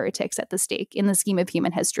burn our heretics at the stake in the scheme of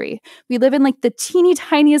human history. We live in the teeny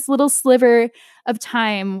tiniest little sliver of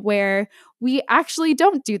time where we actually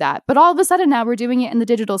don't do that. But all of a sudden now we're doing it in the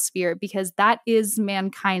digital sphere, because that is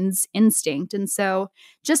mankind's instinct. And so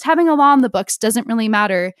just having a law in the books doesn't really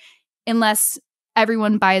matter unless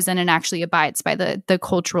everyone buys in and actually abides by the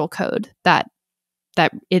cultural code that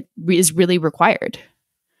it is really required.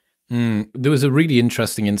 There was a really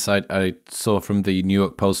interesting insight I saw from the New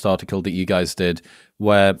York Post article that you guys did,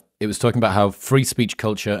 where it was talking about how free speech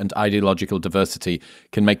culture and ideological diversity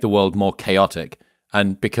can make the world more chaotic.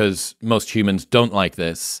 And because most humans don't like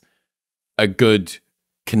this, a good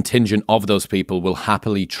contingent of those people will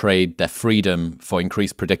happily trade their freedom for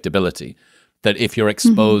increased predictability. That if you're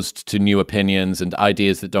exposed to new opinions and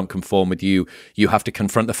ideas that don't conform with you, you have to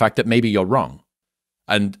confront the fact that maybe you're wrong.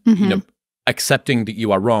 And, you know, accepting that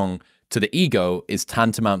you are wrong to the ego is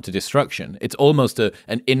tantamount to destruction. It's almost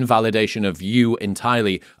an invalidation of you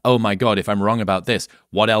entirely. Oh my God, if I'm wrong about this,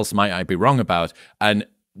 what else might I be wrong about? And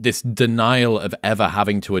this denial of ever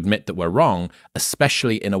having to admit that we're wrong,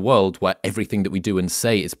 especially in a world where everything that we do and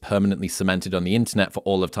say is permanently cemented on the internet for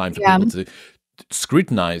all of time for people to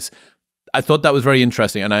scrutinize. I thought that was very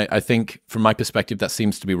interesting. And I think from my perspective, that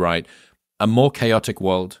seems to be right. A more chaotic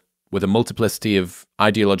world with a multiplicity of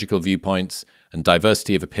ideological viewpoints and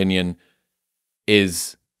diversity of opinion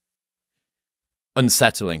is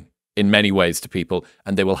unsettling in many ways to people,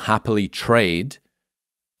 and they will happily trade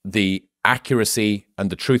the accuracy and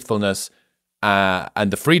the truthfulness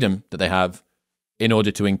and the freedom that they have in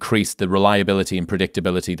order to increase the reliability and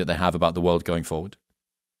predictability that they have about the world going forward.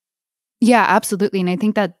 Yeah, absolutely. And I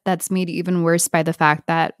think that that's made even worse by the fact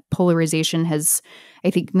that polarization has,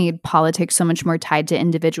 I think, made politics so much more tied to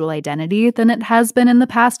individual identity than it has been in the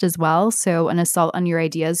past as well. So an assault on your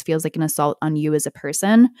ideas feels like an assault on you as a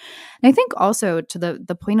person. And I think also to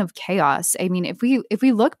the point of chaos, I mean, if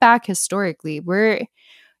we look back historically, we're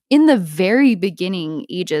in the very beginning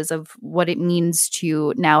ages of what it means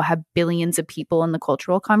to now have billions of people in the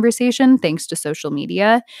cultural conversation, thanks to social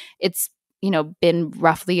media. It's been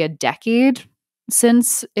roughly a decade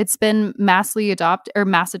since it's been mass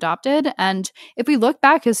adopted. And if we look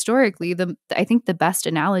back historically, I think the best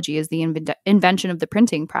analogy is the invention of the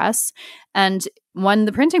printing press. And when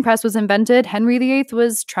the printing press was invented, Henry VIII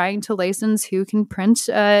was trying to license who can print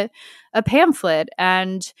a a pamphlet,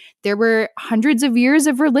 and there were hundreds of years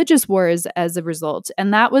of religious wars as a result.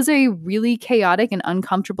 And that was a really chaotic and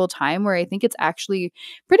uncomfortable time where I think it's actually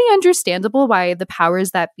pretty understandable why the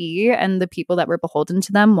powers that be and the people that were beholden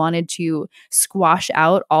to them wanted to squash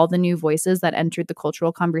out all the new voices that entered the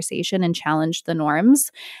cultural conversation and challenged the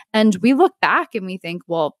norms. And we look back and we think,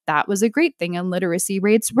 well, that was a great thing, and literacy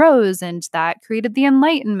rates rose, and that created the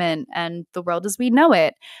Enlightenment and the world as we know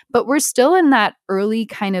it. But we're still in that early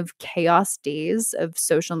kind of chaos days of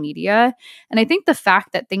social media. And I think the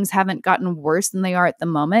fact that things haven't gotten worse than they are at the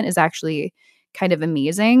moment is actually kind of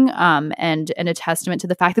amazing, and a testament to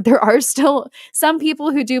the fact that there are still some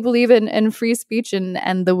people who do believe in free speech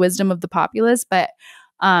and the wisdom of the populace. But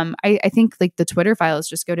I think like the Twitter files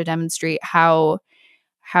just go to demonstrate how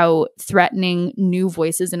threatening new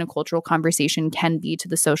voices in a cultural conversation can be to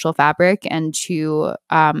the social fabric and to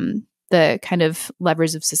the kind of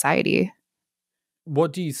levers of society.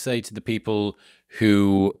 What do you say to the people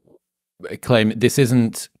who claim this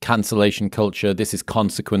isn't cancellation culture, this is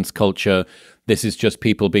consequence culture, this is just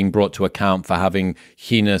people being brought to account for having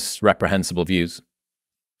heinous, reprehensible views?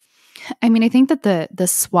 I mean, I think that the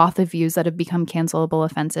swath of views that have become cancelable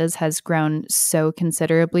offenses has grown so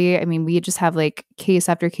considerably. I mean, we just have like case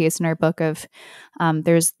after case in our book of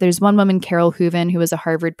there's one woman, Carol Hooven, who was a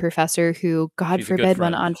Harvard professor who, God forbid,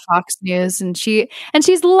 went on Fox News, and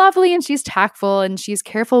she's lovely and she's tactful and she's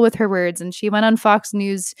careful with her words, and she went on Fox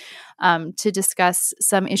News to discuss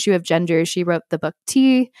some issue of gender. She wrote the book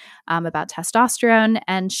T about testosterone,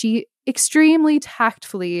 and she extremely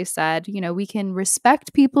tactfully said, we can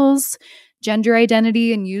respect people's gender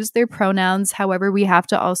identity and use their pronouns. However, we have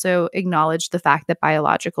to also acknowledge the fact that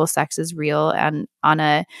biological sex is real and on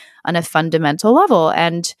a fundamental level.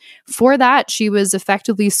 And for that, she was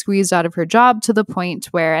effectively squeezed out of her job to the point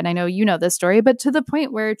where, and I know you know this story, but to the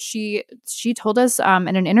point where she told us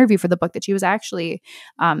in an interview for the book that she was actually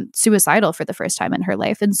suicidal for the first time in her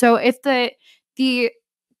life. And so if the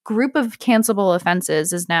group of cancelable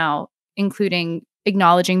offenses is now including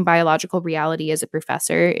acknowledging biological reality as a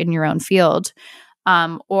professor in your own field,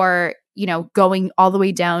 or going all the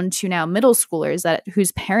way down to now middle schoolers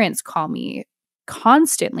whose parents call me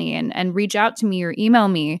constantly and reach out to me or email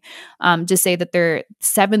me to say that their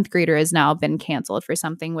seventh grader has now been canceled for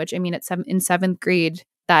something, which, I mean, in seventh grade,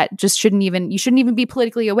 that just you shouldn't even be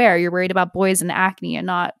politically aware. You're worried about boys and acne and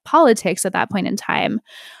not politics at that point in time.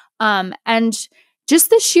 And just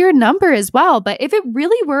the sheer number as well. But if it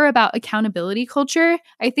really were about accountability culture,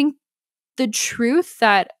 I think the truth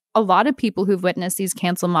that a lot of people who've witnessed these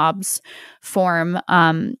cancel mobs form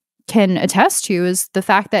can attest to is the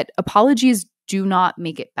fact that apologies do not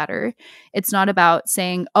make it better. It's not about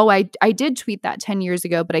saying, oh, I did tweet that 10 years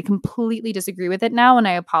ago, but I completely disagree with it now and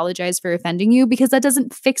I apologize for offending you, because that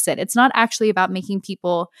doesn't fix it. It's not actually about making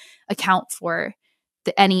people account for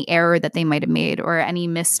any error that they might have made or any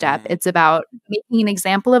misstep. It's about making an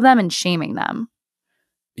example of them and shaming them.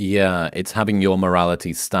 Yeah, it's having your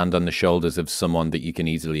morality stand on the shoulders of someone that you can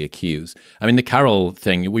easily accuse. I mean, the Carol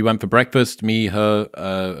thing, we went for breakfast, me,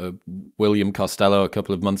 her, William Costello a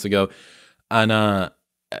couple of months ago, and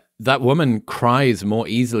that woman cries more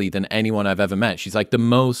easily than anyone I've ever met. She's like the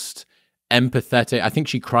most empathetic. I think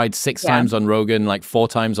she cried 6 times on Rogan, like 4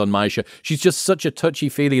 times on my show. She's just such a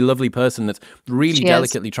touchy-feely, lovely person that's really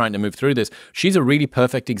delicately trying to move through this. She's a really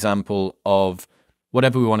perfect example of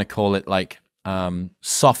whatever we want to call it, like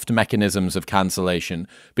soft mechanisms of cancellation,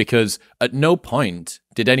 because at no point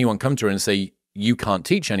did anyone come to her and say, you can't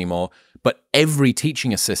teach anymore, but every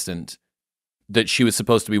teaching assistant that she was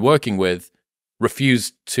supposed to be working with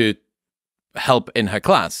refused to help in her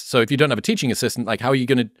class. So if you don't have a teaching assistant, like, how are you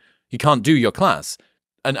going to, you can't do your class.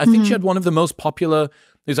 And I think she had one of the most popular, it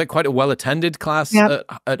was like quite a well-attended class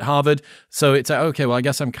at Harvard. So it's like, okay, well, I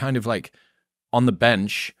guess I'm kind of like on the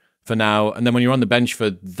bench for now. And then when you're on the bench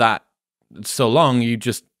for that so long, you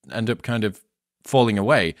just end up kind of falling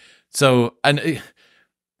away. So, and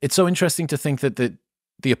it's so interesting to think that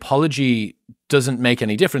the apology doesn't make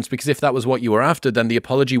any difference, because if that was what you were after, then the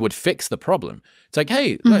apology would fix the problem. It's like,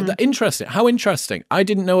 hey, interesting. How interesting. I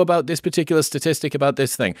didn't know about this particular statistic about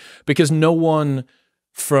this thing, because no one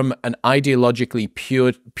from an ideologically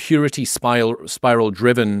purity spiral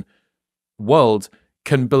driven world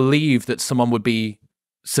can believe that someone would be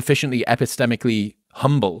sufficiently epistemically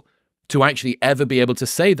humble to actually ever be able to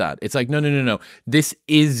say that. It's like, no. This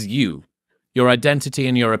is you. Your identity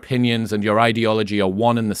and your opinions and your ideology are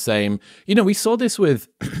one and the same. You know, we saw this with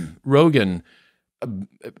Rogan,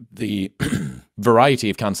 the variety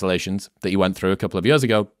of cancellations that he went through a couple of years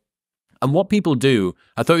ago. And what people do,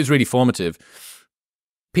 I thought it was really formative.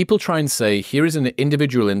 People try and say, here is an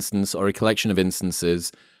individual instance or a collection of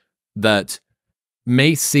instances that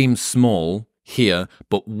may seem small here,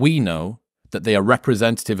 but we know that they are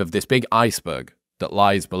representative of this big iceberg that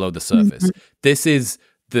lies below the surface. This is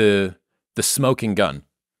the smoking gun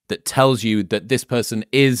that tells you that this person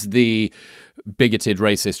is the bigoted,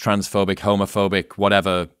 racist, transphobic, homophobic,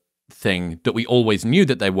 whatever thing that we always knew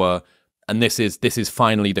that they were. And this is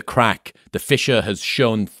finally the crack. The fissure has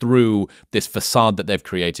shown through this facade that they've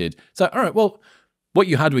created. So, all right, well, what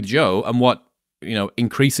you had with Joe and what,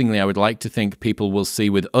 increasingly I would like to think people will see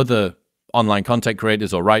with other online content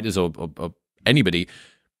creators or writers or anybody.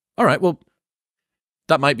 All right, well,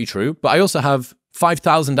 that might be true. But I also have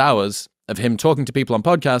 5,000 hours of him talking to people on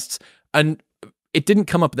podcasts, and it didn't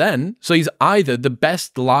come up then. So he's either the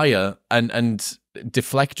best liar and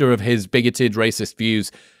deflector of his bigoted, racist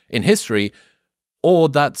views in history, or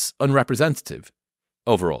that's unrepresentative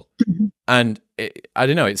overall. And I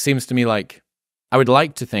don't know, it seems to me like I would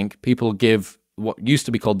like to think people give what used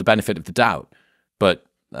to be called the benefit of the doubt, but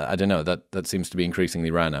I don't know, that seems to be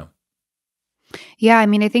increasingly rare now. Yeah, I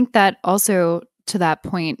mean, I think that also to that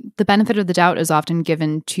point, the benefit of the doubt is often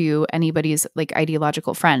given to anybody's like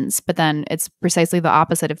ideological friends, but then it's precisely the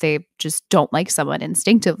opposite if they just don't like someone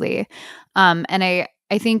instinctively. And I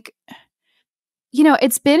think,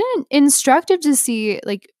 it's been instructive to see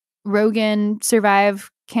like Rogan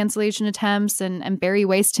survive cancellation attempts and Barry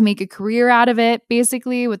Weiss to make a career out of it,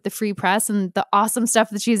 basically, with the free press and the awesome stuff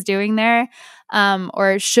that she's doing there.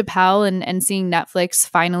 Or Chappelle and seeing Netflix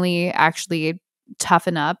finally actually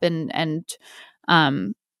toughen up and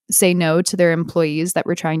say no to their employees that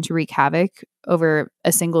were trying to wreak havoc over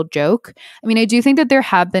a single joke. I mean, I do think that there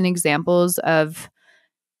have been examples of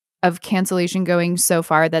cancellation going so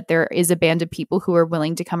far that there is a band of people who are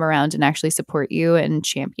willing to come around and actually support you and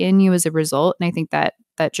champion you as a result. And I think that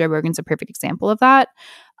Joe Rogan's a perfect example of that.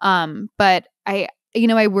 But I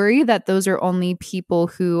worry that those are only people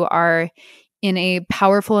who are in a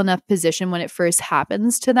powerful enough position when it first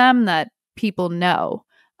happens to them that people know.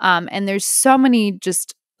 And there's so many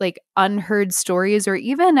just like unheard stories, or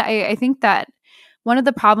even I think that one of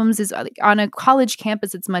the problems is like on a college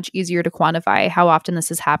campus, it's much easier to quantify how often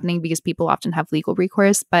this is happening because people often have legal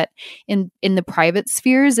recourse. But in the private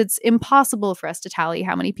spheres, it's impossible for us to tally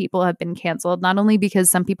how many people have been canceled, not only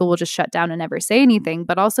because some people will just shut down and never say anything,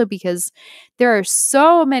 but also because there are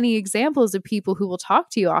so many examples of people who will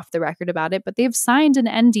talk to you off the record about it, but they've signed an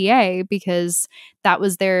NDA because that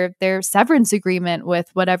was their severance agreement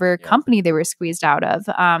with whatever company they were squeezed out of.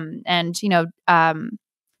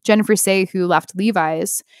 Jennifer Say, who left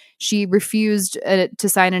Levi's, she refused to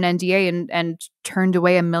sign an NDA and turned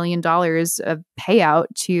away $1 million of payout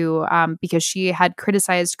to because she had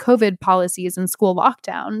criticized COVID policies and school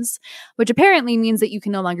lockdowns, which apparently means that you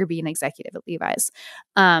can no longer be an executive at Levi's.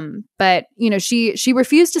 But she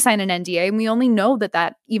refused to sign an NDA, and we only know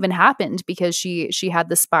that even happened because she had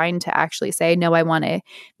the spine to actually say, no, I want to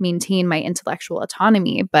maintain my intellectual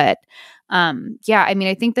autonomy. But I mean,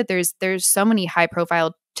 I think that there's so many high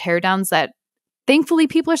profile teardowns that thankfully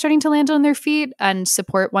people are starting to land on their feet and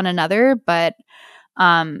support one another. But,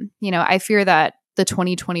 I fear that the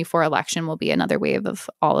 2024 election will be another wave of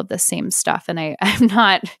all of the same stuff. And I'm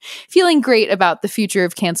not feeling great about the future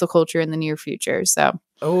of cancel culture in the near future. So,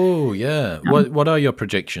 oh yeah. What are your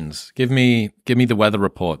predictions? Give me the weather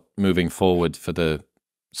report moving forward for the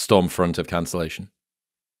storm front of cancellation.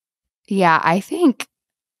 Yeah, I think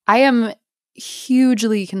I am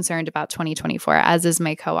hugely concerned about 2024, as is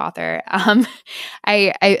my co-author.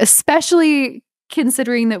 I especially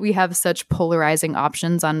considering that we have such polarizing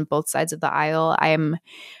options on both sides of the aisle. I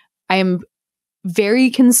am very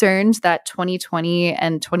concerned that 2020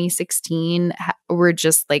 and 2016 were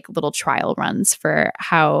just like little trial runs for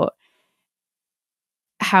how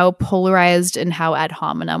polarized and how ad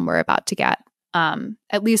hominem we're about to get.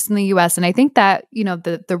 At least in the US. And I think that,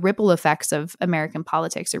 the ripple effects of American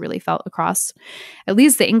politics are really felt across at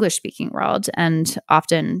least the English speaking world and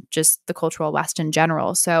often just the cultural West in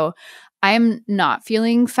general. So I'm not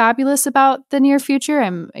feeling fabulous about the near future.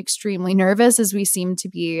 I'm extremely nervous as we seem to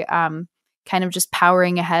be kind of just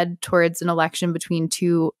powering ahead towards an election between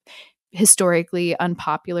two historically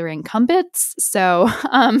unpopular incumbents. So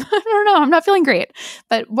I don't know. I'm not feeling great.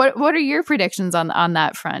 But what are your predictions on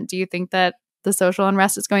that front? Do you think that the social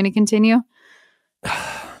unrest is going to continue?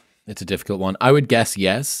 It's a difficult one. I would guess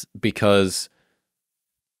yes, because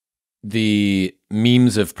the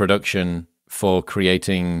means of production for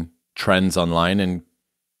creating trends online and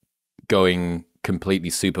going completely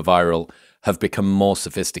super viral have become more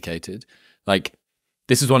sophisticated. Like,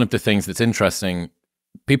 this is one of the things that's interesting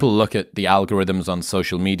people look at the algorithms on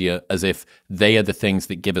social media as if they are the things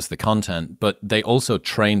that give us the content, but they also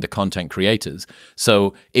train the content creators.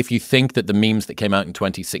 So if you think that the memes that came out in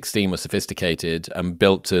 2016 were sophisticated and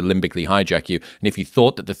built to limbically hijack you, and if you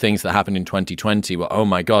thought that the things that happened in 2020 were, oh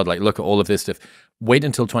my God, like look at all of this stuff, wait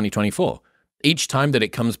until 2024. Each time that it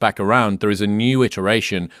comes back around, there is a new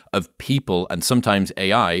iteration of people and sometimes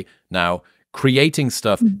AI now creating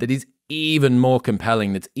stuff that is even more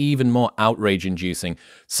compelling, that's even more outrage inducing.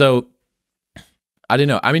 So I don't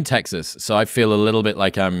know. I'm in Texas, so I feel a little bit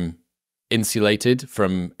like I'm insulated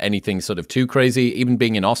from anything sort of too crazy. Even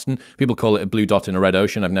being in Austin, people call it a blue dot in a red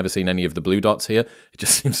ocean. I've never seen any of the blue dots here. It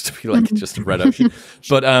just seems to be like just a red ocean.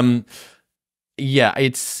 But yeah,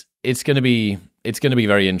 it's gonna be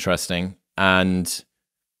very interesting. And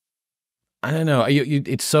I don't know,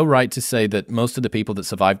 it's so right to say that most of the people that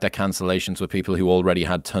survived their cancellations were people who already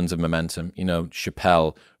had tons of momentum. You know,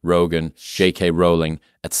 Chappelle, Rogan, J.K. Rowling,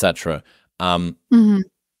 etc. And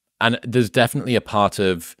there's definitely a part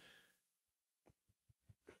of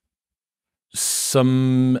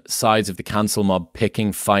some sides of the cancel mob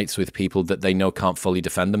picking fights with people that they know can't fully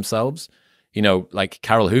defend themselves. You know, like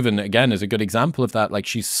Carol Hooven, again, is a good example of that. Like,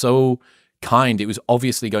 she's so kind, it was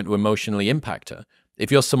obviously going to emotionally impact her.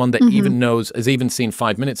 If you're someone that even knows, has even seen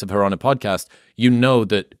 5 minutes of her on a podcast, you know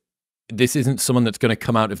that this isn't someone that's going to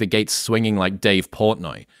come out of the gates swinging like Dave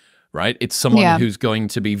Portnoy, right? It's someone who's going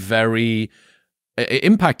to be very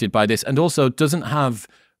impacted by this, and also doesn't have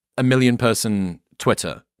a million-person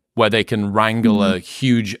Twitter where they can wrangle a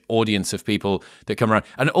huge audience of people that come around.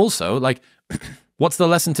 And also, like, what's the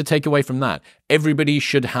lesson to take away from that? Everybody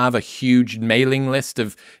should have a huge mailing list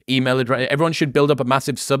of email address. Everyone should build up a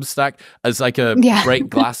massive Substack as like a break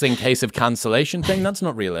glass in case of cancellation thing. That's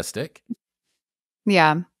not realistic.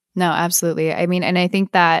 Yeah, no, absolutely. I mean, and I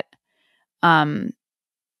think that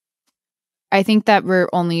we're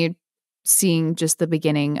only seeing just the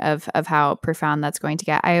beginning of how profound that's going to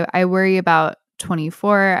get. I worry about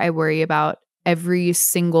 24. I worry about every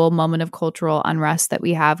single moment of cultural unrest that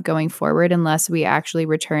we have going forward, unless we actually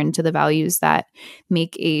return to the values that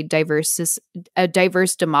make a diverse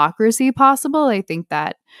democracy possible. I think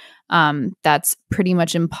that that's pretty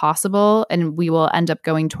much impossible, and we will end up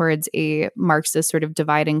going towards a Marxist sort of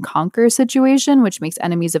divide and conquer situation, which makes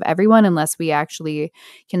enemies of everyone, unless we actually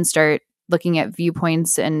can start looking at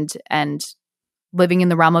viewpoints and living in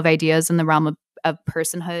the realm of ideas and the realm of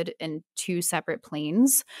personhood in two separate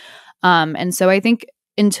planes. And so I think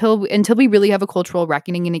until we really have a cultural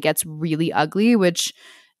reckoning and it gets really ugly, which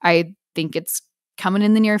I think it's coming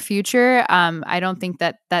in the near future, I don't think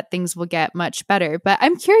that things will get much better. But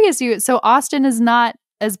I'm curious, so Austin is not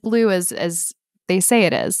as blue as they say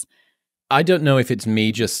it is. I don't know if it's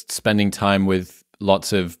me just spending time with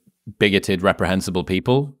lots of bigoted, reprehensible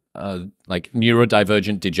people, like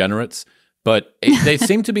neurodivergent degenerates, but they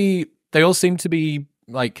all seem to be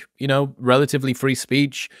like, you know, relatively free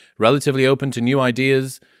speech, relatively open to new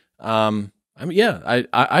ideas. I mean, I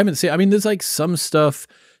haven't seen, I mean, there's like some stuff,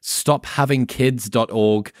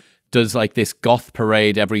 stophavingkids.org does like this goth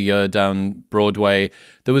parade every year down Broadway.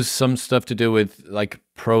 There was some stuff to do with like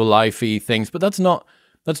pro-life-y things, but that's not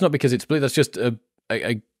because it's blue. That's just a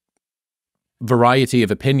variety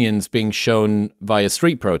of opinions being shown via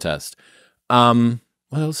street protest. What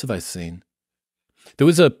else have I seen? There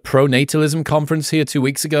was a pro-natalism conference here 2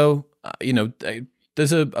 weeks ago. You know,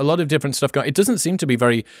 there's a lot of different stuff going on. It doesn't seem to be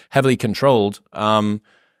very heavily controlled.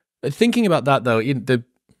 Thinking about that, though, the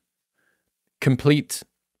complete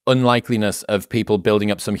unlikeliness of people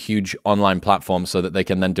building up some huge online platform so that they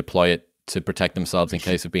can then deploy it to protect themselves in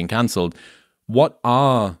case of being cancelled. What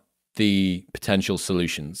are the potential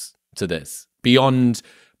solutions to this? Beyond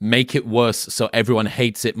make it worse so everyone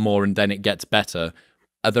hates it more and then it gets better,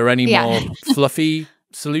 are there any more fluffy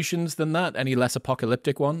solutions than that? Any less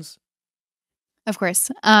apocalyptic ones? Of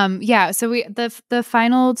course. So the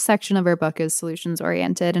final section of our book is solutions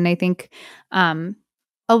oriented. And I think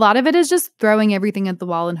a lot of it is just throwing everything at the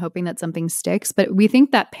wall and hoping that something sticks. But we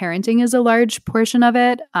think that parenting is a large portion of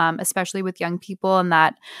it, especially with young people, and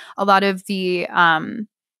that a lot of the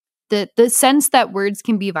sense that words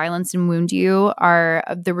can be violence and wound you are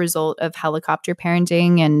the result of helicopter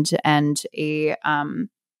parenting and a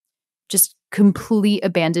just complete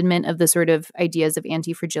abandonment of the sort of ideas of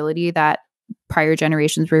anti-fragility that prior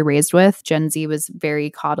generations were raised with. Gen Z was very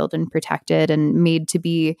coddled and protected and made to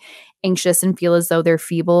be anxious and feel as though they're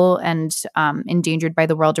feeble and endangered by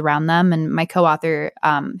the world around them. And my co-author,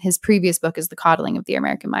 his previous book is The Coddling of the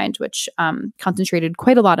American Mind, which concentrated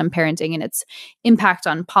quite a lot on parenting and its impact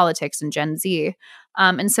on politics and Gen Z.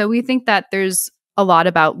 And so we think that there's a lot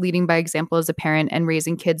about leading by example as a parent and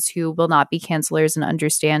raising kids who will not be cancelers and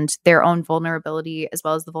understand their own vulnerability as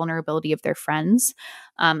well as the vulnerability of their friends.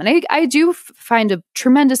 And I do find a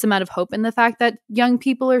tremendous amount of hope in the fact that young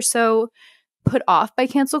people are so put off by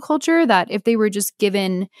cancel culture that if they were just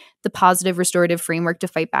given the positive restorative framework to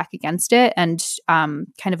fight back against it and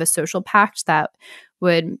kind of a social pact that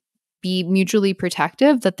would be mutually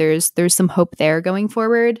protective, that there's some hope there going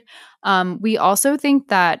forward. We also think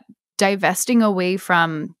that divesting away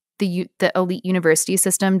from the elite university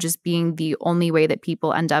system just being the only way that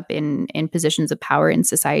people end up in positions of power in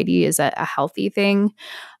society is a healthy thing,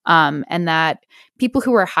 and that people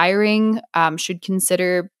who are hiring should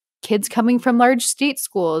consider kids coming from large state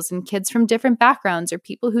schools and kids from different backgrounds, or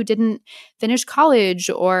people who didn't finish college,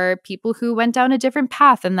 or people who went down a different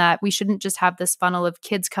path, and that we shouldn't just have this funnel of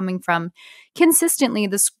kids coming from consistently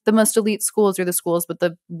the most elite schools or the schools with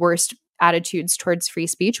the worst attitudes towards free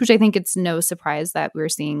speech, which I think it's no surprise that we're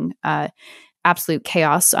seeing absolute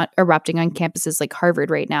chaos erupting on campuses like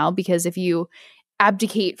Harvard right now. Because if you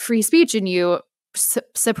abdicate free speech and you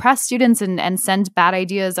suppress students and send bad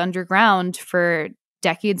ideas underground for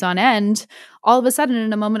decades on end, all of a sudden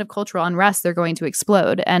in a moment of cultural unrest, they're going to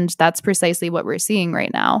explode. And that's precisely what we're seeing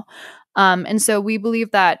right now. And so we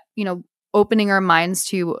believe that, opening our minds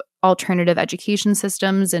to alternative education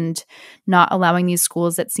systems and not allowing these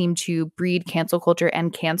schools that seem to breed cancel culture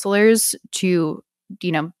and cancelers to,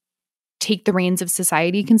 take the reins of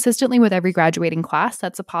society consistently with every graduating class.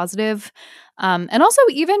 That's a positive. And also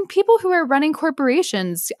even people who are running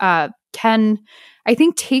corporations can, I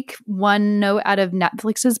think, take one note out of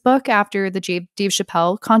Netflix's book after the Dave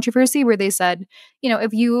Chappelle controversy, where they said,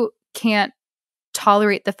 if you can't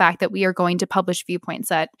tolerate the fact that we are going to publish viewpoints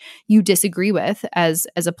that you disagree with as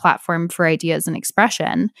a platform for ideas and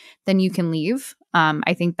expression, then you can leave.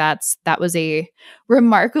 I think that was a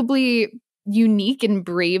remarkably unique and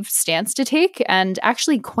brave stance to take. And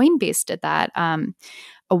actually Coinbase did that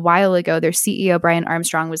a while ago. Their CEO, Brian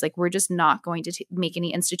Armstrong, was like, we're just not going to make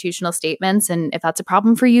any institutional statements. And if that's a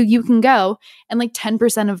problem for you, you can go. And like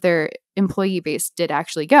 10% of their employee base did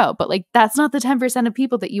actually go. But like, that's not the 10% of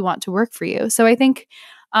people that you want to work for you. So I think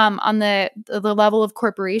on the level of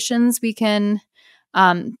corporations, we can,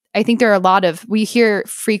 I think there are a lot of, we hear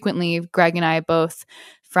frequently, Greg and I both,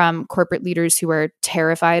 from corporate leaders who are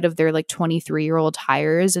terrified of their like 23-year-old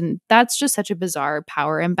hires. And that's just such a bizarre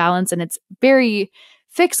power imbalance. And it's very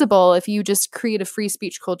fixable if you just create a free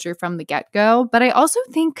speech culture from the get-go. But I also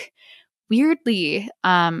think, weirdly,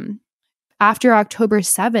 after October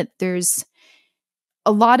 7th, there's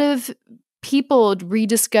a lot of people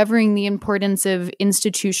rediscovering the importance of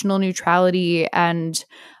institutional neutrality and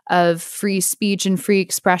of free speech and free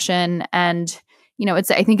expression. And,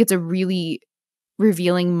 I think it's a really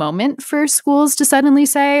revealing moment for schools to suddenly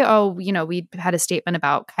say, oh, we had a statement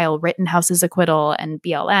about Kyle Rittenhouse's acquittal and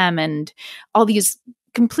BLM and all these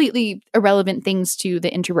completely irrelevant things to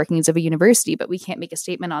the interworkings of a university, but we can't make a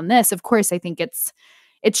statement on this. Of course, I think it's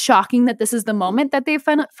shocking that this is the moment that they've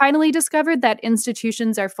finally discovered that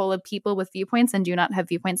institutions are full of people with viewpoints and do not have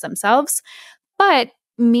viewpoints themselves. But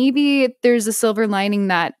maybe there's a silver lining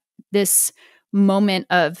that this moment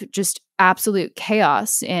of just absolute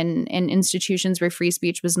chaos in institutions where free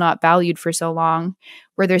speech was not valued for so long,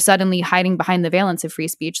 where they're suddenly hiding behind the valence of free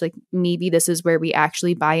speech. Like maybe this is where we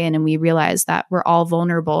actually buy in and we realize that we're all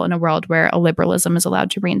vulnerable in a world where a liberalism is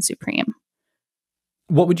allowed to reign supreme.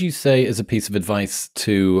 What would you say is a piece of advice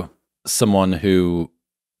to someone who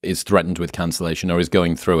is threatened with cancellation or is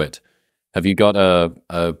going through it? Have you got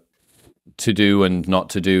a to-do and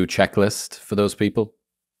not to-do checklist for those people?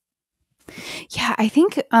 Yeah, I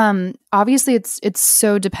think obviously it's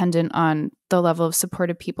so dependent on the level of support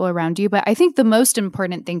of people around you. But I think the most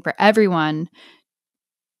important thing for everyone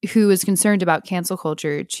who is concerned about cancel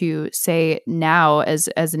culture to say now as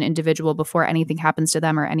an individual before anything happens to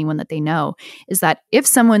them or anyone that they know is that if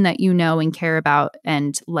someone that you know and care about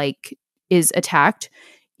and like is attacked,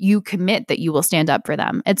 you commit that you will stand up for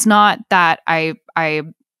them. It's not that I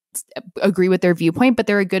agree with their viewpoint, but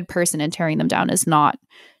they're a good person and tearing them down is not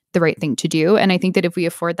the right thing to do. And I think that if we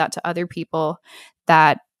afford that to other people,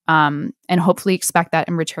 that and hopefully expect that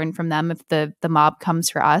in return from them, if the mob comes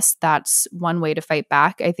for us, that's one way to fight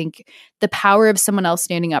back. I think the power of someone else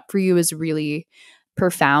standing up for you is really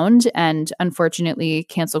profound. And unfortunately,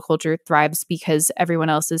 cancel culture thrives because everyone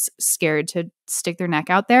else is scared to stick their neck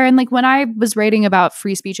out there. And like when I was writing about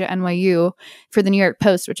free speech at NYU for the New York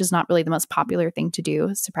Post, which is not really the most popular thing to do,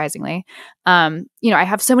 surprisingly, I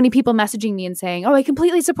have so many people messaging me and saying, oh, I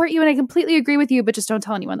completely support you and I completely agree with you, but just don't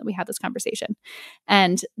tell anyone that we had this conversation.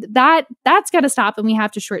 And that's got to stop and we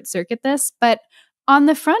have to short circuit this. But on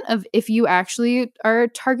the front of if you actually are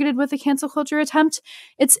targeted with a cancel culture attempt,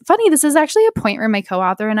 it's funny. This is actually a point where my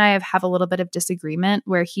co-author and I have a little bit of disagreement,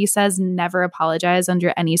 where he says never apologize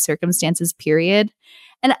under any circumstances, period.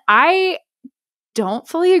 And I don't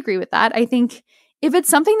fully agree with that. I think if it's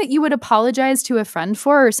something that you would apologize to a friend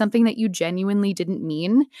for, or something that you genuinely didn't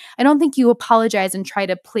mean, I don't think you apologize and try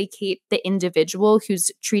to placate the individual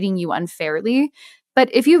who's treating you unfairly.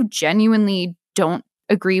 But if you genuinely don't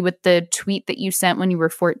agree with the tweet that you sent when you were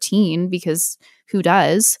 14, because who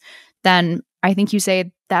does, then I think you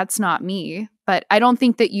say, that's not me. But I don't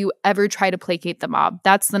think that you ever try to placate the mob.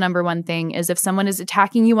 That's the number one thing, is if someone is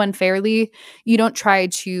attacking you unfairly, you don't try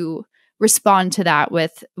to respond to that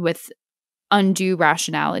with undue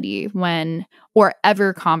rationality or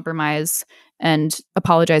ever compromise and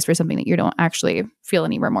apologize for something that you don't actually feel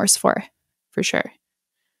any remorse for sure.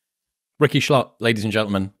 Rikki Schlott, ladies and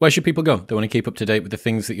gentlemen, where should people go? They want to keep up to date with the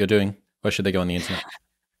things that you're doing. Where should they go on the internet?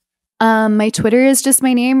 My Twitter is just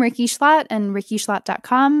my name, Rikki Schlott, and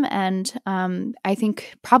rikkischlott.com. And I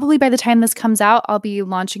think probably by the time this comes out, I'll be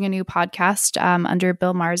launching a new podcast under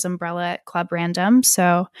Bill Maher's umbrella at Club Random.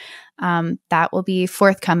 So that will be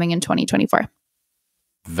forthcoming in 2024.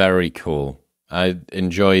 Very cool. I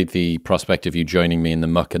enjoy the prospect of you joining me in the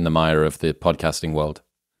muck and the mire of the podcasting world.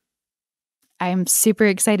 I'm super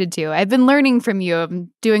excited to. I've been learning from you.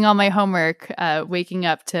 I'm doing all my homework, waking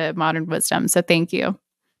up to modern wisdom. So thank you.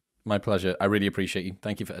 My pleasure. I really appreciate you.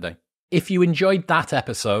 Thank you for today. If you enjoyed that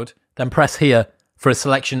episode, then press here for a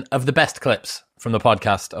selection of the best clips from the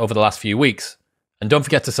podcast over the last few weeks. And don't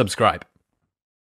forget to subscribe.